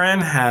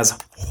boyfriend has a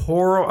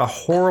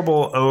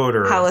horrible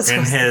odor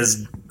in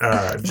his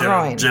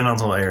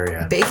genital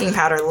area. Baking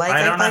powder, like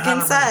I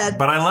fucking said.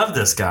 But I love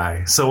this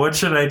guy. So what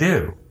should I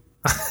do?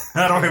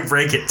 How do I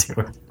break it to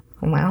him?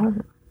 Well,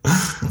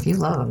 if you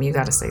love him, you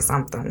got to say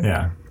something.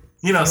 Yeah.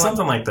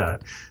 Something like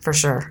that. For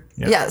sure.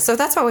 Yeah, so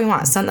that's what we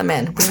want. Send them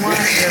in. We want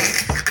your...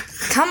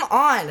 Come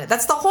on.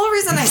 That's the whole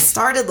reason I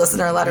started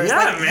listener letters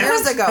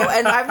years ago,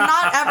 and I've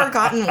not ever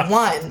gotten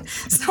one.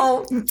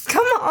 So,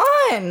 come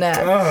on.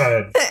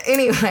 God.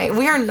 Anyway,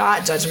 we are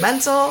not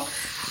judgmental.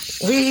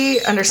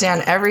 We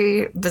understand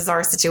every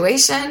bizarre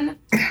situation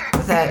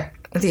that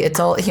the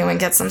adult human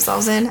gets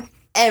themselves in.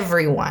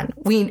 Everyone.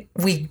 We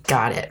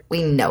got it.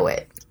 We know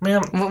it.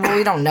 Man, well,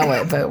 we don't know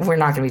it, but we're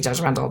not going to be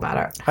judgmental about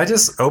it. I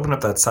just opened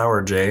up that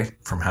Sour J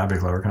from Happy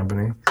Flower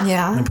Company.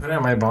 Yeah. And put it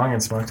in my bong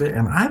and smoked it,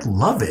 and I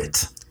love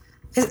it.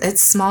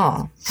 It's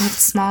small. It's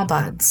small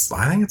buds.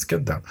 I think it's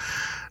good, though.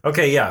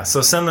 Okay, yeah.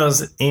 So send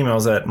those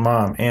emails at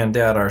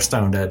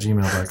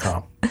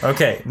momanddadarestoned@gmail.com.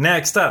 Okay,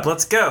 next up.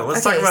 Let's go.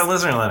 Let's talk about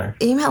listener letter.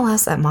 Email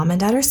us at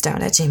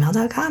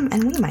momanddadarestoned@gmail.com,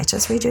 and we might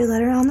just read your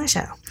letter on the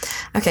show.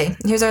 Okay,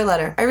 here's our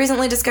letter. I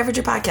recently discovered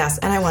your podcast,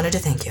 and I wanted to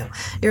thank you.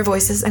 Your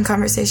voices and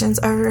conversations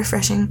are a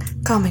refreshing,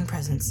 calming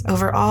presence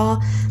over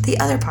all the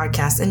other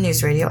podcasts and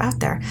news radio out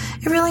there.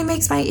 It really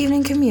makes my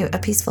evening commute a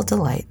peaceful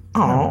delight.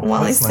 Oh,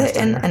 while I sit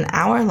in an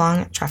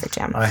hour-long traffic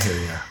jam. I hear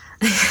you.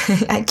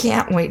 I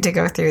can't wait to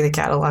go through the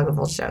catalog of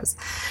old shows.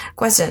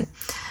 Question.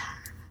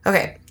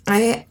 Okay,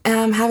 I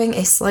am having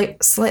a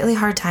slightly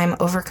hard time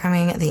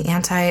overcoming the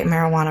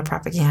anti-marijuana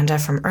propaganda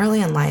from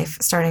early in life,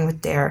 starting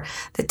with DARE,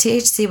 that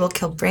THC will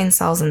kill brain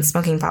cells and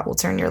smoking pot will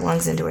turn your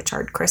lungs into a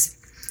charred crisp.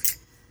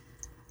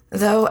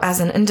 Though, as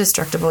an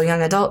indestructible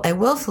young adult, I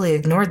willfully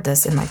ignored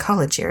this in my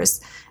college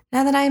years.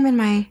 Now that I am in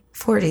my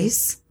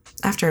 40s,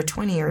 after a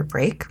 20-year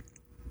break,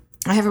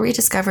 I have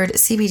rediscovered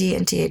CBD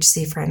and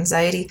THC for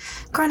anxiety,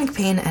 chronic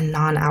pain, and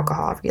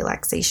non-alcohol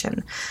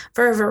relaxation.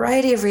 For a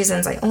variety of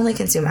reasons, I only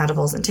consume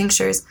edibles and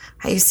tinctures.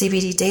 I use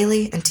CBD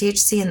daily and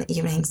THC in the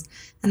evenings.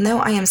 And though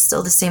I am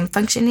still the same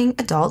functioning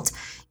adult,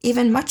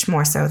 even much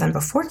more so than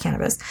before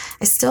cannabis,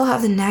 I still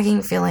have the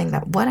nagging feeling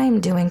that what I am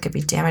doing could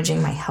be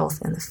damaging my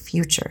health in the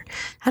future.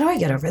 How do I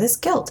get over this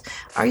guilt?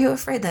 Are you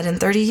afraid that in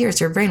 30 years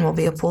your brain will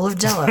be a pool of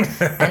jello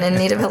and in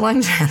need of a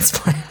lung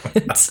transplant?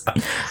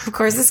 Of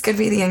course, this could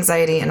be the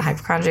anxiety and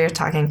hypochondria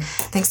talking.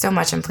 Thanks so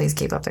much, and please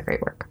keep up the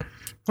great work.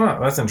 Oh,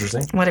 that's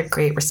interesting. What a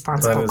great,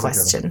 responsible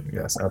question.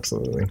 Yes,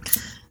 absolutely.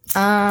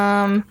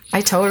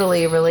 I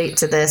totally relate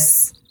to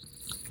this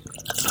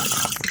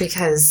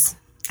because...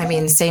 I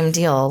mean, same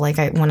deal. Like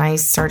when I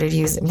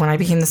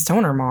became the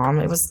stoner mom,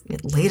 it was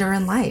later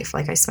in life.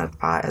 Like I smoked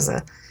pot as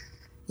a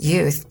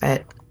youth,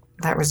 but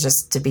that was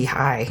just to be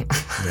high.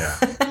 Yeah.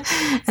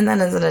 And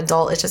then as an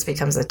adult, it just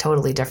becomes a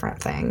totally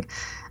different thing.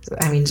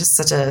 I mean, just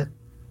such a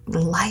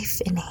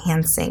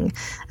life-enhancing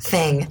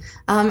thing.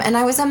 And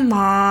I was a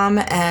mom,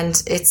 and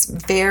it's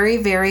very,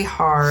 very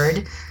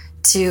hard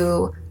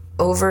to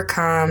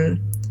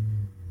overcome.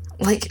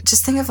 Like,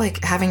 just think of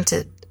like having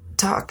to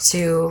talk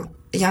to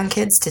young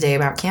kids today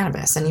about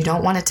cannabis, and you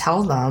don't want to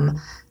tell them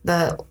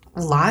the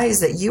lies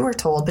that you were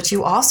told, but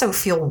you also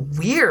feel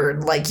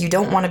weird. Like you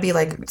don't want to be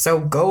like, so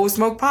go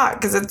smoke pot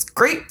because it's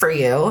great for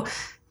you,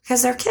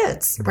 because they're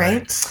kids,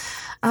 right?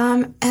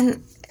 And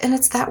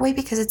it's that way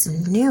because it's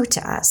new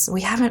to us.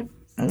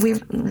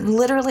 We've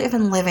literally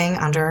been living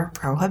under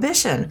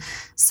prohibition.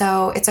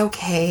 So it's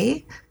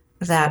okay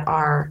that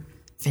our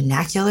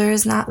vernacular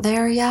is not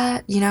there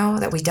yet,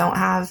 that we don't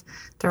have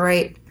the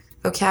right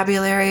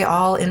vocabulary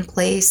all in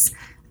place.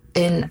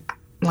 In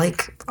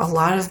like a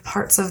lot of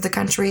parts of the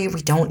country,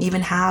 we don't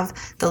even have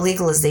the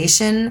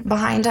legalization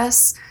behind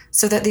us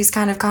so that these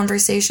kind of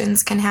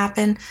conversations can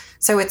happen.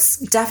 So it's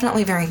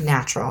definitely very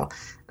natural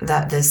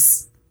that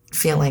this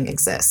feeling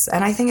exists.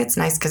 And I think it's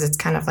nice because it's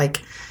kind of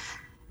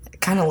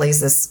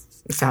lays this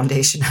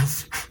foundation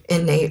of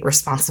innate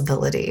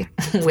responsibility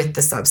with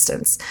the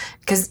substance,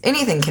 because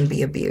anything can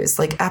be abused,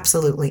 like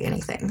absolutely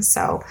anything.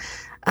 So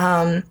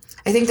I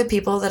think the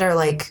people that are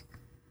like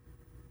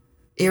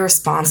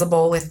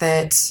irresponsible with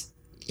it,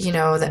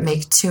 that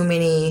make too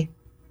many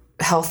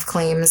health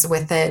claims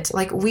with it.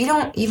 Like we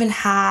don't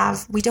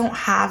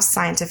have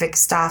scientific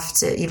stuff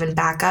to even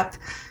back up,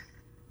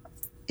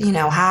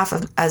 half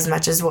of as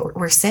much as what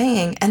we're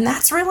saying. And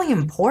that's really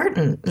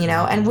important,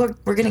 and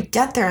we're going to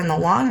get there in the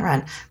long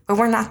run, but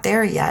we're not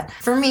there yet.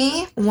 For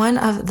me, one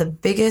of the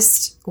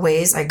biggest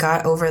ways I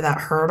got over that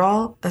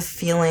hurdle of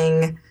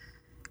feeling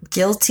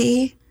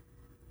guilty,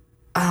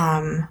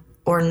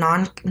 or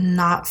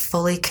not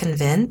fully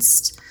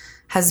convinced,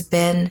 has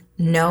been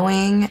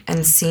knowing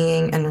and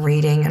seeing and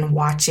reading and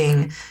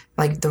watching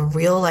like the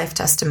real life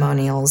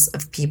testimonials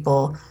of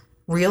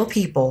real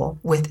people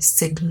with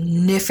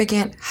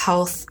significant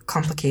health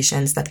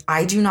complications that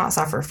I do not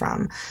suffer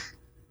from,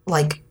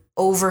 like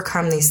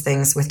overcome these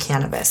things with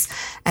cannabis.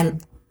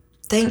 And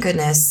thank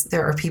goodness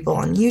there are people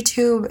on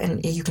YouTube,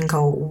 and you can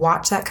go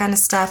watch that kind of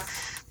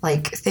stuff.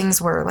 Like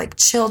things where like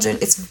children,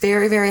 it's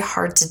very, very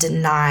hard to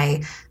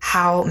deny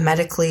how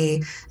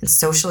medically and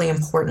socially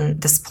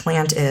important this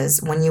plant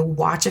is when you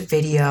watch a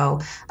video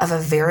of a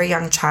very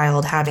young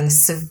child having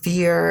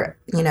severe,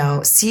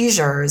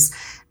 seizures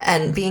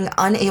and being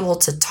unable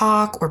to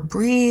talk or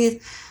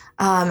breathe.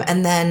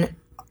 And then,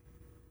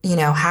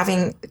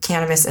 having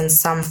cannabis in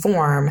some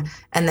form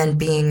and then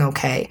being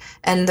okay.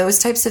 And those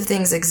types of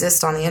things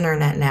exist on the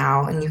internet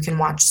now. And you can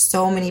watch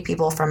so many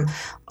people from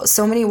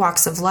so many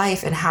walks of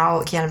life and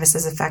how cannabis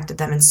has affected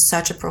them in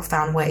such a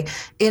profound way,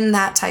 in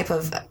that type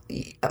of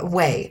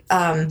way.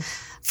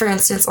 For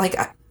instance, like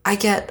I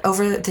get,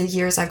 over the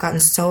years, I've gotten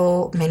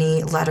so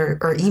many letter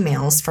or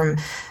emails from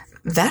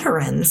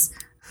veterans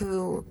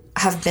who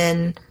have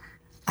been,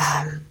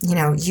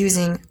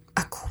 using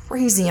a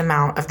crazy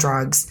amount of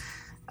drugs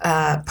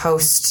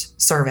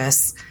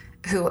post-service,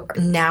 who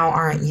now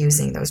aren't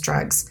using those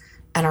drugs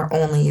and are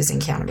only using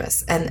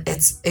cannabis. And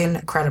it's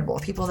incredible.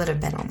 People that have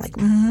been on like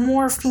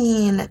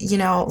morphine,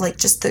 like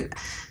just the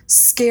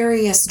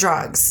scariest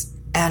drugs,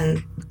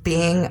 and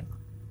being,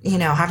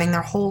 having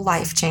their whole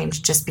life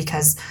changed just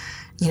because,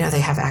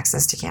 they have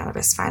access to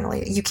cannabis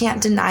finally. You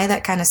can't deny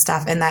that kind of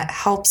stuff. And that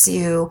helps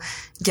you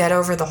get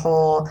over the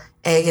whole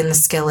egg in the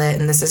skillet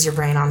and this is your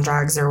brain on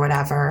drugs or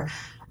whatever.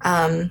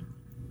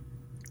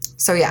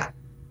 So yeah.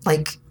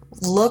 Like,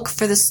 look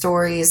for the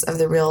stories of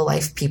the real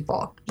life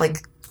people, like,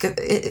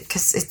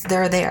 because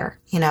they're there,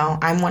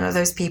 I'm one of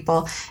those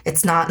people.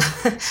 It's not,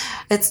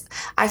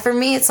 for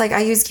me, it's like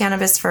I use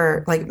cannabis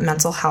for like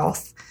mental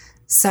health.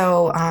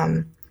 So,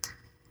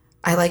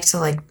 I like to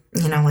like,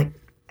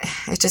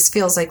 it just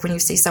feels like when you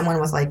see someone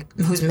with like,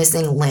 who's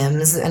missing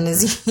limbs and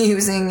is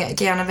using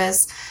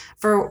cannabis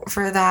for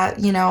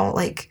that,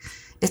 like,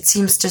 it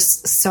seems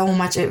just so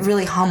much, it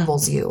really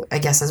humbles you, I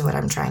guess is what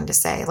I'm trying to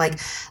say.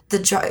 Like the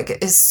drug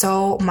is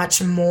so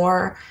much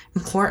more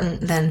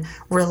important than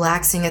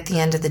relaxing at the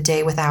end of the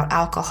day without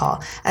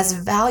alcohol. As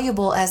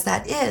valuable as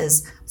that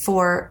is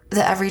for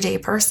the everyday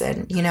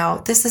person, you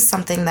know, this is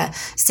something that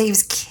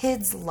saves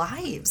kids'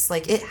 lives.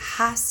 Like it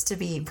has to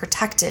be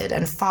protected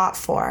and fought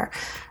for.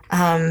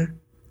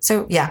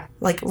 So yeah,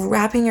 like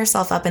wrapping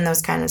yourself up in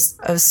those kinds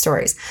of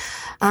stories.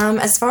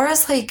 As far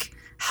as like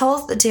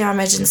health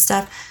damage and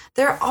stuff,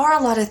 there are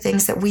a lot of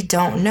things that we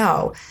don't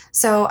know.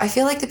 So I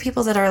feel like the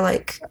people that are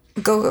like,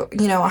 go,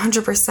 you know,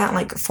 100%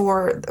 like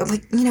for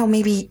like, you know,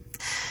 maybe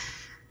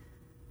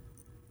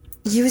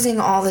using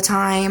all the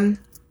time,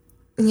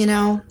 you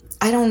know,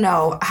 I don't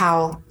know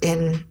how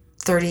in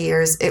 30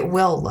 years it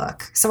will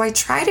look. So I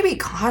try to be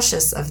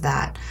cautious of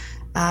that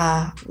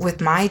with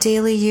my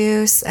daily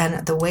use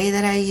and the way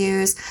that I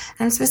use.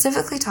 And I'm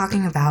specifically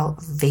talking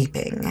about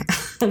vaping,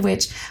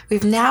 which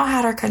we've now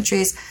had our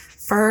country's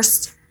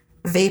first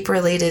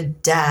vape-related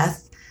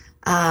death,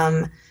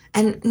 and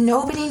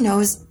nobody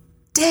knows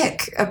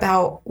dick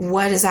about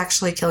what is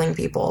actually killing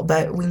people,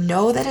 but we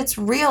know that it's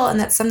real and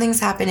that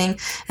something's happening,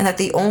 and that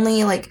the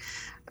only like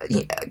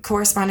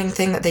corresponding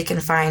thing that they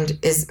can find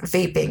is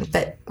vaping.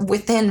 But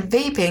within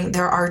vaping,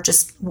 there are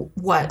just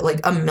like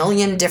a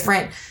million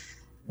different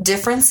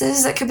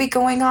differences that could be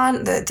going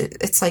on.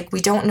 It's like we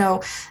don't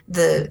know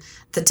the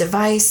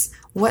device,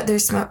 what they're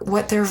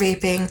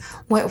vaping,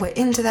 what went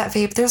into that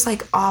vape. There's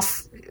like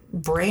off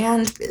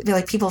brand,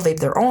 like people vape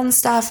their own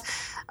stuff.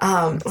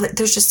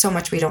 There's just so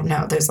much we don't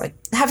know. There's like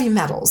heavy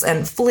metals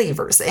and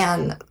flavors,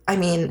 and I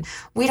mean,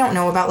 we don't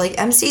know about like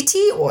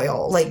MCT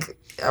oil, like,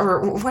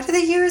 or what do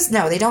they use?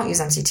 No, they don't use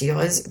MCT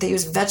oil. They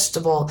use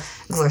vegetable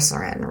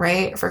glycerin,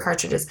 right, for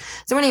cartridges.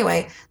 So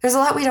anyway, there's a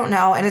lot we don't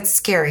know, and it's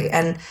scary.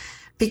 And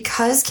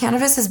because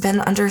cannabis has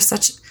been under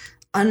such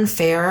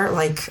unfair,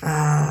 like,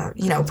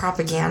 you know,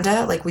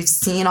 propaganda, like we've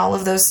seen all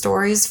of those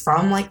stories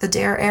from like the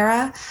DARE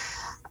era,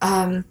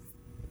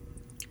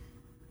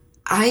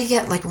 I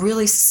get like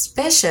really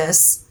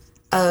suspicious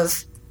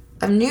of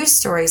news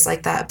stories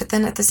like that. But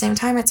then at the same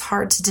time, it's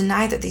hard to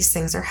deny that these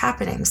things are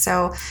happening.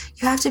 So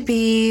you have to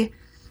be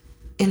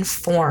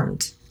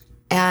informed.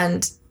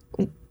 And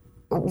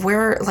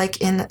we're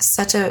like in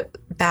such a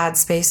bad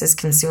space as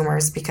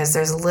consumers because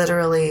there's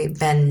literally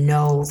been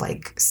no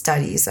like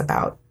studies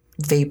about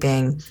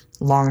vaping,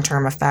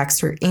 long-term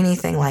effects, or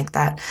anything like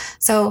that.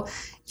 So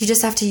you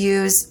just have to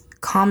use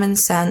common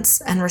sense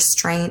and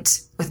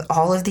restraint with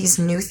all of these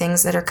new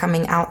things that are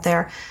coming out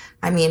there.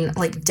 I mean,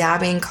 like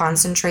dabbing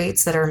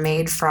concentrates that are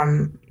made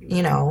from,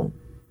 you know,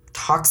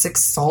 toxic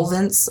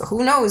solvents.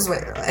 Who knows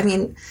what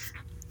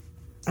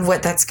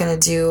that's going to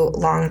do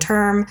long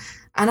term.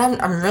 And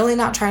I'm really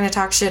not trying to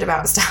talk shit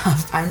about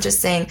stuff. I'm just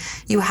saying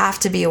you have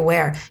to be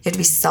aware. You have to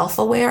be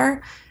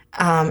self-aware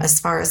as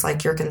far as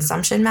like your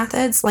consumption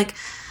methods. Like,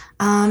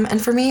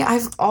 and for me,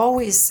 I've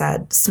always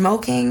said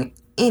smoking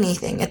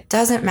anything, it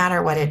doesn't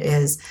matter what it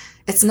is.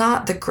 It's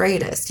not the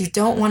greatest. You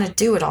don't want to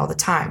do it all the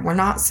time. We're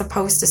not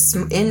supposed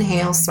to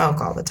inhale smoke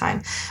all the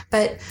time.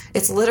 But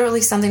it's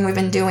literally something we've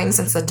been doing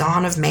since the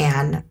dawn of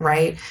man,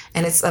 right?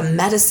 And it's a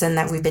medicine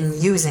that we've been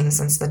using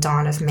since the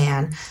dawn of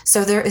man.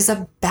 So there is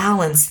a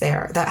balance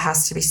there that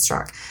has to be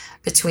struck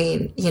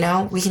between, you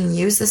know, we can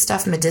use this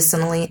stuff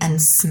medicinally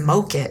and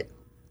smoke it.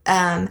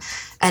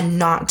 And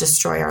not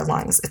destroy our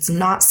lungs. It's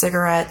not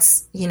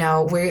cigarettes. You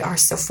know, we are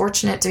so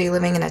fortunate to be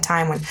living in a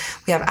time when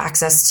we have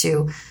access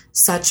to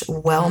such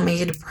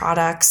well-made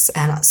products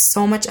and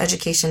so much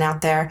education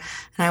out there.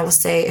 And I will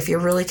say, if you're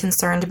really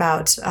concerned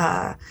about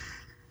the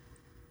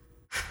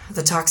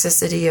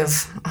toxicity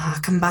of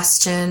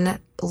combustion,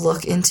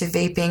 look into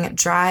vaping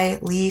dry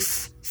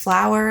leaf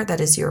flower.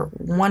 That is your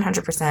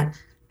 100%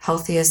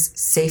 healthiest,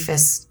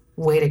 safest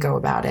way to go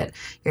about it.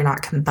 You're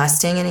not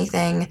combusting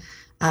anything.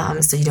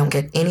 So you don't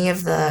get any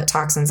of the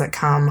toxins that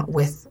come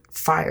with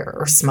fire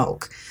or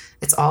smoke.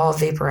 It's all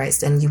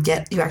vaporized, and you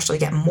actually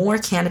get more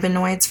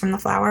cannabinoids from the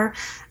flower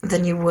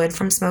than you would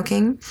from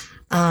smoking.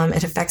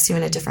 It affects you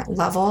in a different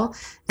level,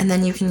 and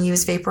then you can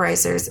use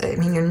vaporizers. I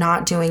mean, you're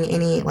not doing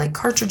any like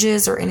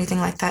cartridges or anything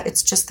like that.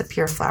 It's just the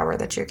pure flower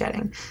that you're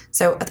getting.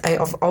 So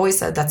I've always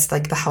said that's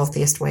like the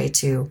healthiest way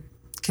to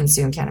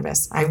consume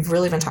cannabis. I've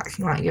really been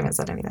talking a lot. You haven't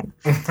said anything.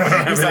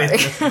 I'm sorry.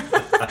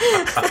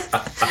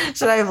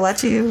 Should I have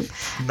let you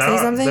say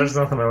something? There's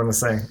nothing I want to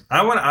say.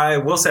 I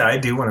will say I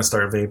do want to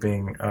start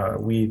vaping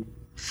weed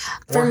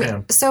or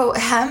hemp. So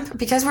hemp,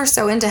 because we're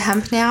so into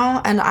hemp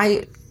now, and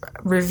I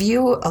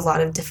review a lot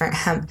of different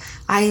hemp,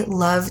 I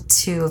love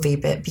to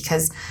vape it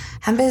because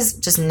hemp is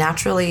just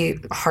naturally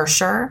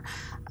harsher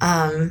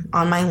on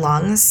my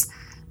lungs.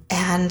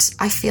 And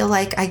I feel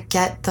like I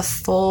get the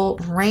full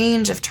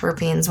range of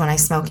terpenes when I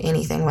smoke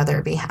anything, whether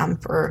it be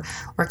hemp or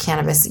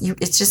cannabis.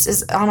 It just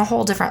is on a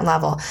whole different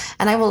level.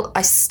 And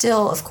I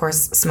still, of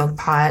course, smoke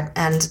pot.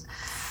 And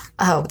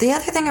Oh, the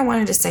other thing I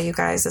wanted to say, you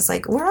guys, is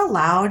like we're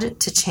allowed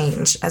to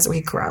change as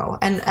we grow.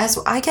 And as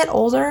I get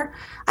older,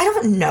 I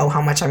don't know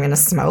how much I'm going to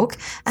smoke.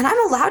 And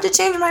I'm allowed to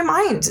change my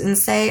mind and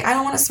say, I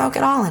don't want to smoke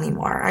at all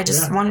anymore. I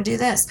just want to do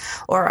this.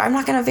 Or I'm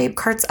not going to vape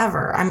carts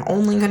ever. I'm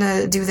only going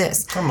to do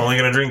this. I'm only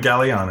going to drink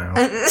Galliano.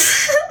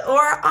 Or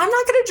I'm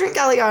not going to drink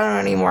Galliano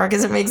anymore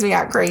because it makes me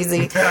act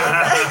crazy.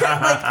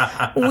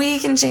 Like, we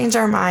can change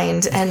our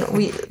mind, and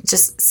we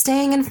just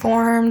staying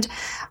informed,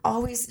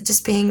 always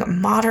just being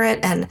moderate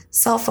and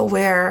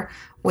self-aware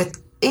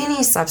with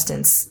any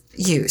substance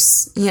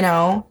use, you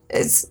know,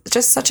 it's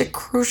just such a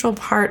crucial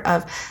part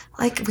of,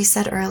 like we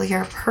said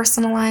earlier,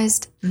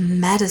 personalized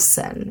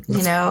medicine,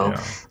 you know,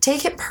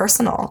 take it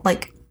personal,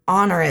 like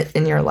honor it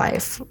in your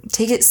life,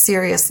 take it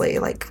seriously,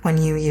 like when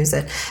you use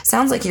it.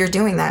 Sounds like you're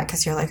doing that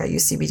because you're like, I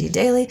use CBD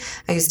daily,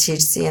 I use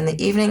THC in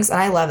the evenings, and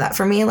I love that.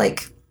 For me,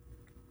 like,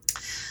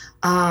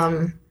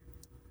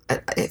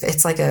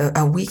 it's like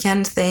a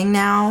weekend thing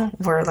now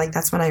where like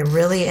that's when I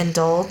really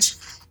indulge,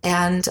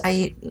 and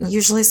I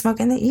usually smoke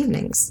in the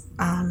evenings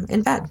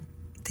in bed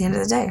at the end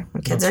of the day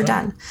when kids are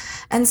done.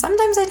 And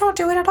sometimes I don't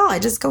do it at all. I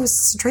just go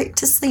straight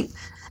to sleep,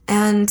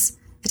 and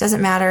it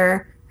doesn't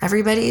matter.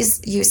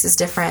 Everybody's use is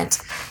different.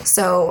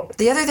 So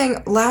the other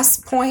thing,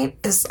 last point,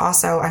 is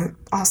also, I'm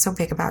also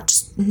big about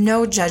just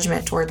no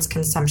judgment towards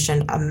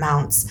consumption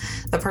amounts.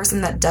 The person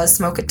that does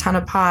smoke a ton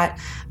of pot,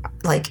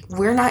 like,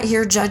 we're not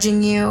here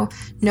judging you.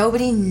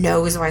 Nobody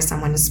knows why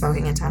someone is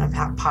smoking a ton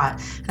of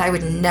pot. And I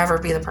would never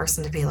be the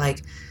person to be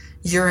like,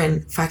 you're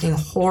in fucking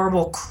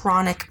horrible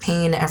chronic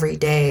pain every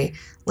day.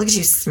 Look at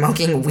you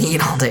smoking weed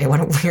all day. What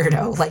a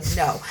weirdo. Like,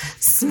 no.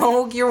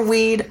 Smoke your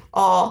weed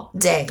all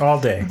day. All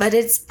day. But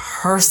it's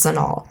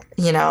personal,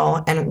 you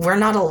know, and we're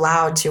not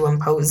allowed to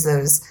impose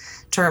those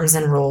terms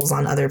and rules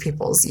on other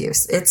people's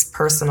use. It's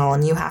personal,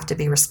 and you have to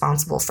be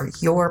responsible for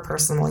your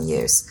personal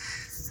use.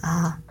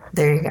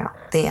 There you go.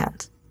 The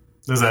end.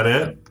 Is that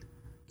it?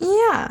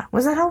 Yeah.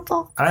 Was that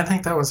helpful? I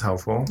think that was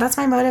helpful. That's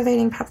my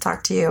motivating pep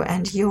talk to you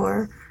and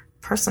your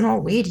personal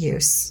weed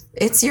use.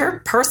 It's your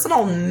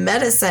personal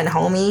medicine,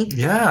 homie.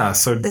 Yeah,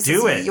 so this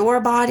do is it.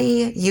 Your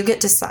body. You get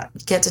to decide.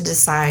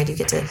 You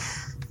get to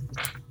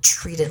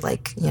treat it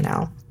like, you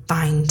know,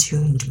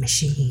 fine-tuned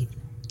machine.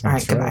 All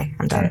right, goodbye.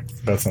 I'm done. Right,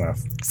 that's enough.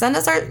 Send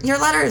us your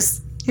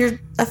letters, your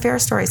affair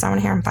stories. I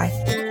want to hear them.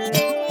 Bye.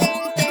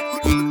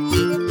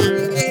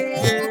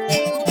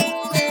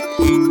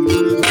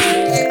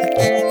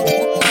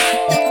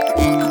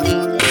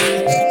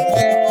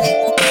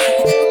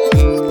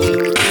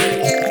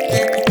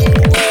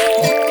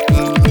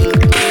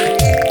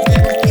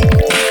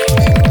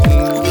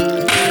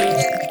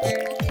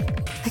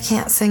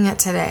 Sing it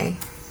today.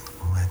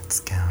 What's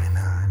going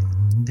on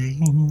in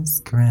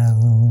Days Grow?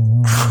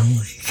 Oh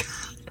my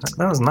God.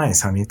 That was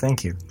nice, honey.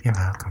 Thank you. You're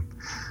welcome.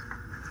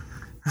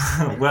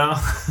 Well,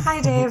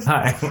 hi, Dave.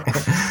 Hi.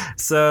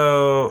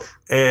 So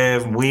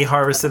we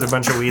harvested a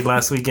bunch of weed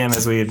last weekend,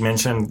 as we had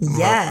mentioned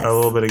a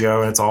little bit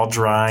ago. It's all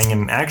drying,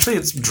 and actually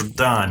it's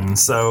done.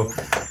 So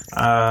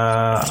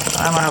I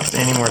don't have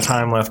any more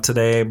time left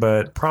today,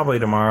 but probably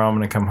tomorrow I'm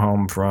going to come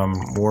home from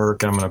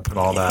work, and I'm going to put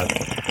all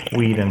that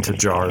weed into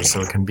jars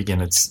so it can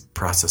begin its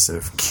process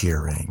of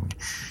curing.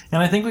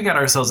 And I think we got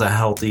ourselves a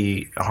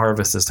healthy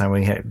harvest this time.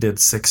 We did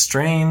 6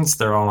 strains.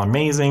 They're all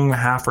amazing.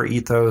 Half are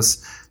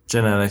Ethos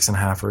Genetics and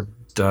half are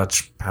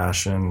Dutch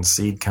Passion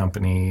Seed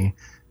Company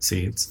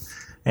seeds.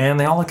 And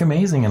they all look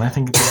amazing, and I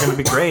think they're going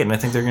to be great. And I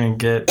think they're going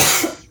to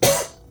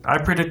I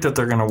predict that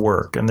they're going to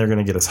work, and they're going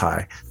to get us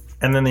high.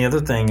 And then the other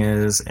thing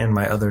is, in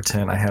my other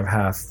tent, I have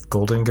half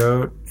Golden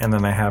Goat, and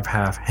then I have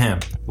half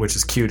hemp, which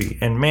is Cutie.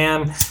 And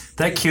man,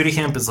 that Cutie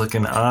hemp is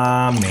looking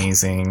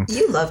amazing.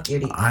 You love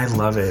Cutie. I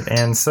love it.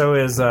 And so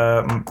is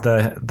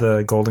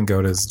the Golden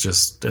Goat is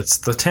just,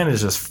 the tent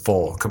is just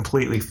full,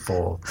 completely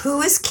full.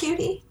 Who is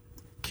Cutie?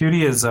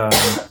 Cutie is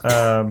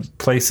a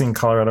place in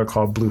Colorado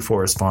called Blue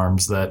Forest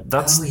Farms.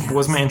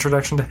 Was my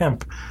introduction to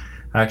hemp,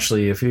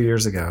 actually, a few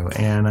years ago.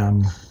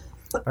 And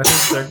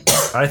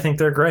I think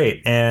they're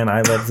great, and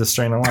I love the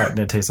strain a lot, and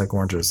it tastes like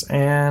oranges.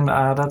 And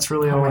that's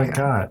really all I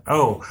got.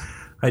 Oh,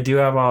 I do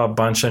have a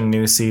bunch of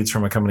new seeds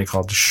from a company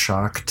called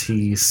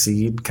Shakti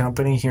Seed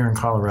Company here in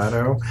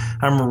Colorado.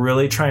 I'm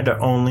really trying to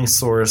only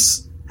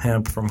source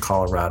hemp from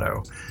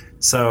Colorado.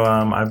 So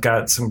I've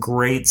got some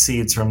great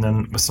seeds from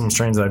them, some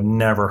strains I've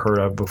never heard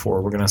of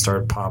before. We're going to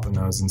start popping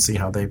those and see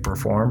how they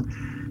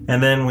perform.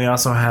 And then we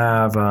also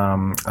have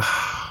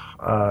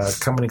a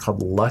company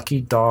called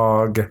Lucky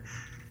Dog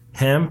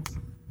Hemp,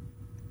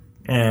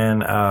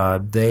 and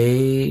I'm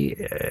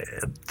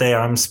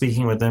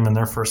speaking with them, and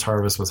their first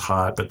harvest was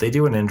hot, but they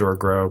do an indoor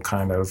grow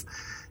kind of,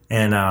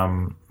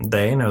 and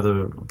they know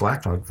the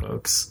Black Dog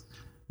folks.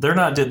 They're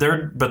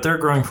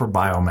growing for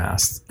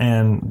biomass,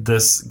 and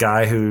this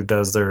guy who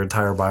does their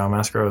entire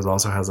biomass grow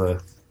also has a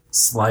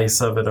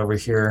slice of it over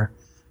here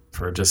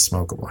for just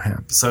smokable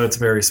hemp. So it's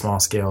very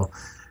small scale,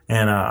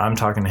 and I'm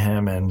talking to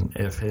him, and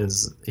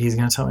he's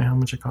going to tell me how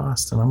much it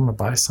costs, and I'm going to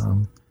buy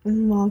some.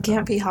 Well, it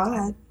can't be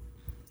hot.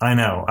 I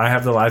know.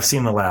 I've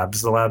seen the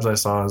labs. The labs I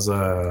saw is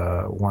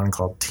one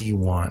called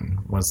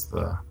T1 was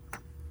the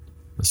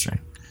That's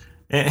right.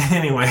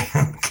 Anyway,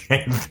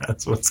 okay,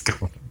 that's what's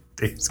going on.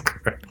 Dave's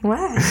correct.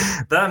 What?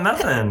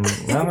 Nothing.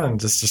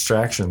 Just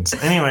distractions.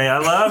 Anyway, I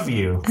love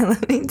you. I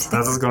love you too.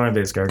 That's what's going on,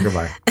 Dave's car.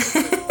 Goodbye.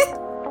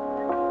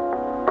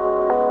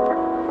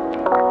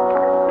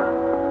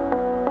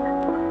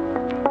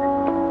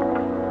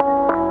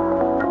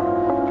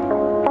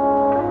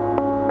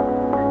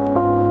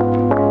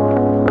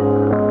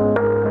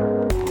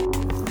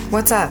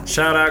 What's up?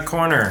 Shout out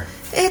corner.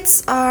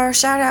 It's our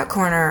shout out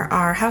corner.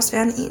 Our House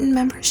Van Eaton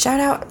members shout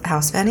out.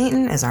 House Van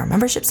Eaton is our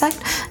membership site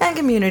and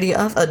community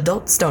of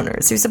adult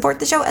stoners who support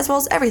the show as well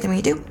as everything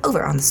we do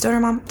over on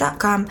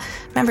thestonermom.com.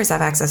 Members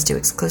have access to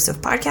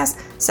exclusive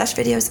podcasts, sesh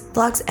videos,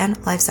 blogs,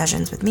 and live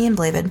sessions with me and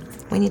Blavid.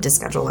 We need to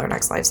schedule our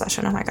next live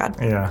session. Oh my god.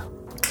 Yeah.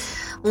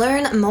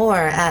 Learn more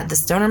at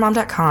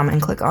thestonermom.com and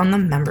click on the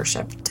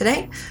membership.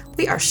 Today,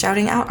 we are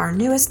shouting out our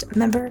newest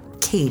member,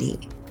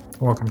 Katie.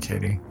 Welcome,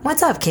 Katie.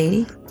 What's up,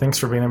 Katie? Thanks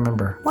for being a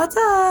member. What's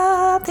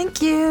up?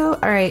 Thank you.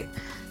 All right.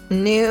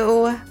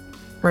 New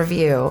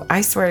review.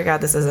 I swear to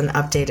God, this is an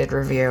updated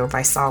review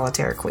by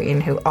Solitaire Queen,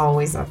 who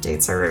always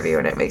updates her review,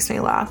 and it makes me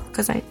laugh.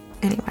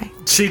 Anyway.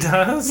 She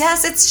does?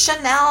 Yes, it's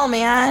Chanel,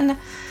 man.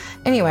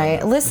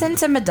 Anyway, listen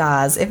to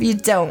Madaz if you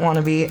don't want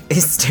to be a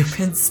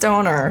stupid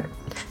stoner.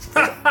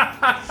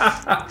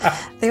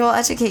 They will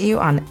educate you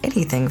on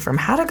anything from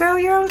how to grow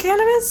your own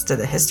cannabis to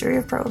the history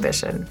of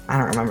prohibition. I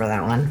don't remember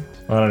that one.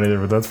 I don't either,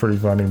 but that's pretty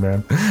funny,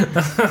 man.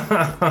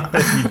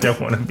 You don't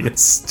want to be a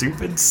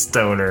stupid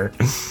stoner.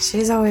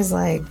 She's always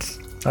like,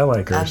 I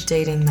like her.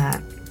 Updating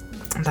that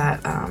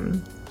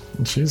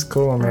She's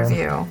cool, man.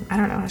 review. I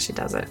don't know how she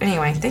does it.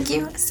 Anyway, thank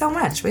you so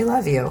much. We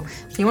love you.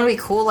 If you want to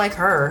be cool like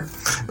her,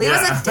 leave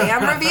us a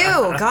damn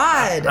review.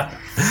 God.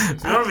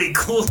 If you want to be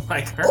cool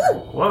like her. Ooh.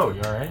 Whoa,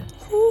 you all right?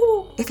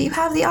 Ooh. If you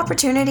have the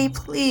opportunity,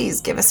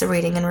 please give us a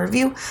rating and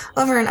review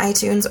over in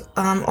iTunes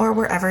or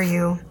wherever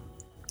you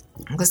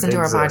listen to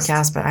our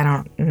podcast, but I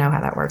don't know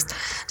how that works.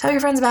 Tell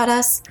your friends about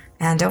us,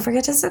 and don't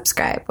forget to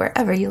subscribe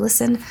wherever you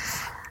listen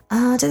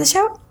to the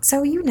show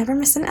so you never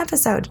miss an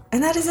episode.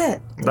 And that is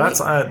it. That's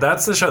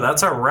the show.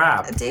 That's our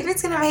wrap.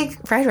 David's going to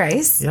make fried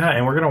rice. Yeah,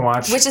 and we're going to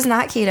watch... Which is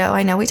not keto.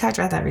 I know we talked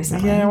about that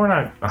recently. Yeah, we're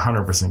not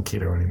 100%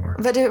 keto anymore.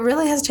 But it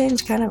really has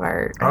changed kind of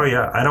our... Oh,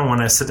 yeah. I don't want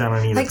to sit down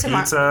and eat a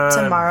pizza.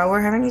 Tomorrow we're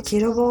having a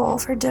keto bowl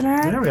for dinner.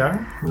 Yeah, we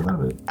are. We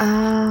love it.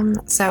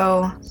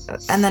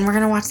 And then we're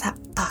going to watch that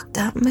fucked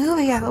up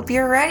movie. I hope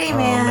you're ready,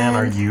 man. Oh, man.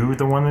 Are you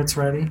the one that's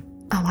ready?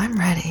 Oh, I'm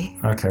ready.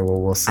 Okay,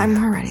 well, we'll see. I'm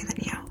more ready than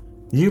you.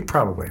 You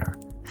probably are.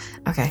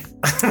 Okay.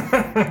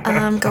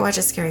 Go watch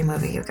a scary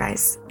movie, you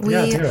guys. We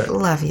do it.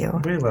 love you.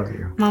 We love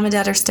you. Mom and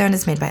Dad Are Stoned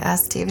is made by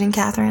us, David and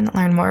Catherine.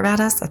 Learn more about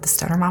us at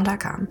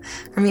thestonermom.com.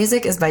 Her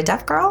music is by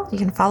Deaf Girl. You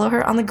can follow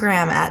her on the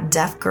gram at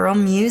Deaf Girl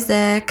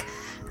Music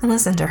and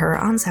listen to her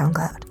on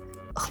SoundCloud.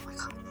 Oh my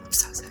God, I'm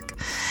so sick.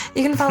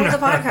 You can follow the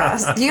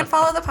podcast. You can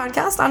follow the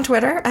podcast on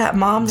Twitter at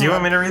Mom. Do you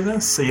want me to read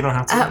this so you don't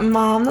have to? At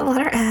Mom, the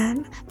letter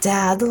N,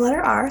 Dad, the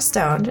letter R,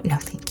 Stoned. No,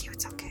 thank you.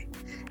 It's okay.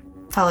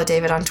 Follow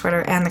David on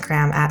Twitter and the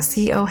gram at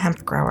CO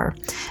Hemp Grower.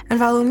 And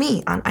follow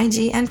me on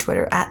IG and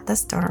Twitter at The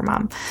Stoner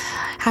Mom.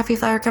 Happy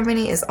Flower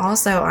Company is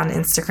also on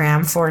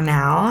Instagram for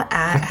now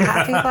at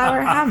Happy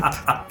Flower Hemp.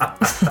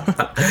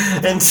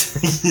 And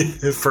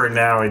for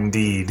now,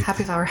 indeed.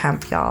 Happy Flower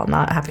Hemp, y'all,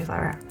 not Happy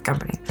Flower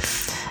Company.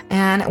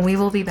 And we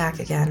will be back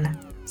again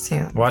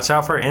soon. Watch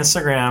out for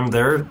Instagram.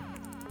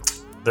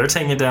 They're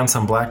taking down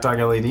some Black Dog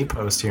LED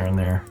posts here and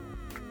there.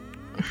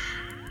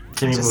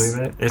 Can you believe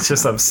it? It's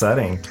just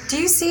upsetting.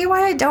 Do you see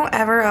why I don't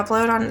ever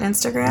upload on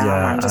Instagram?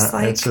 Yeah, I'm just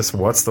like, it's just,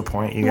 what's the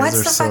point? You guys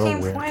are so weird.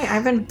 What's the fucking point?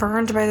 I've been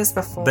burned by this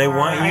before. They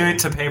want you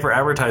to pay for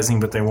advertising,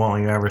 but they won't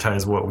let you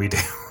advertise what we do.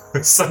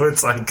 So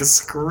it's like,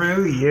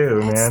 screw you,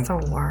 man. It's the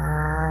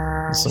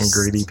worst. Some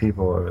greedy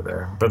people over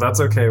there. But that's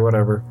okay,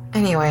 whatever.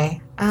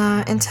 Anyway,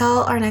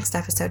 until our next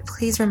episode,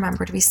 please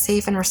remember to be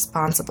safe and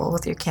responsible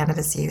with your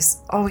cannabis use.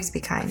 Always be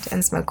kind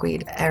and smoke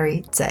weed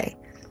every day.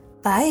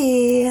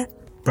 Bye.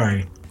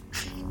 Bye.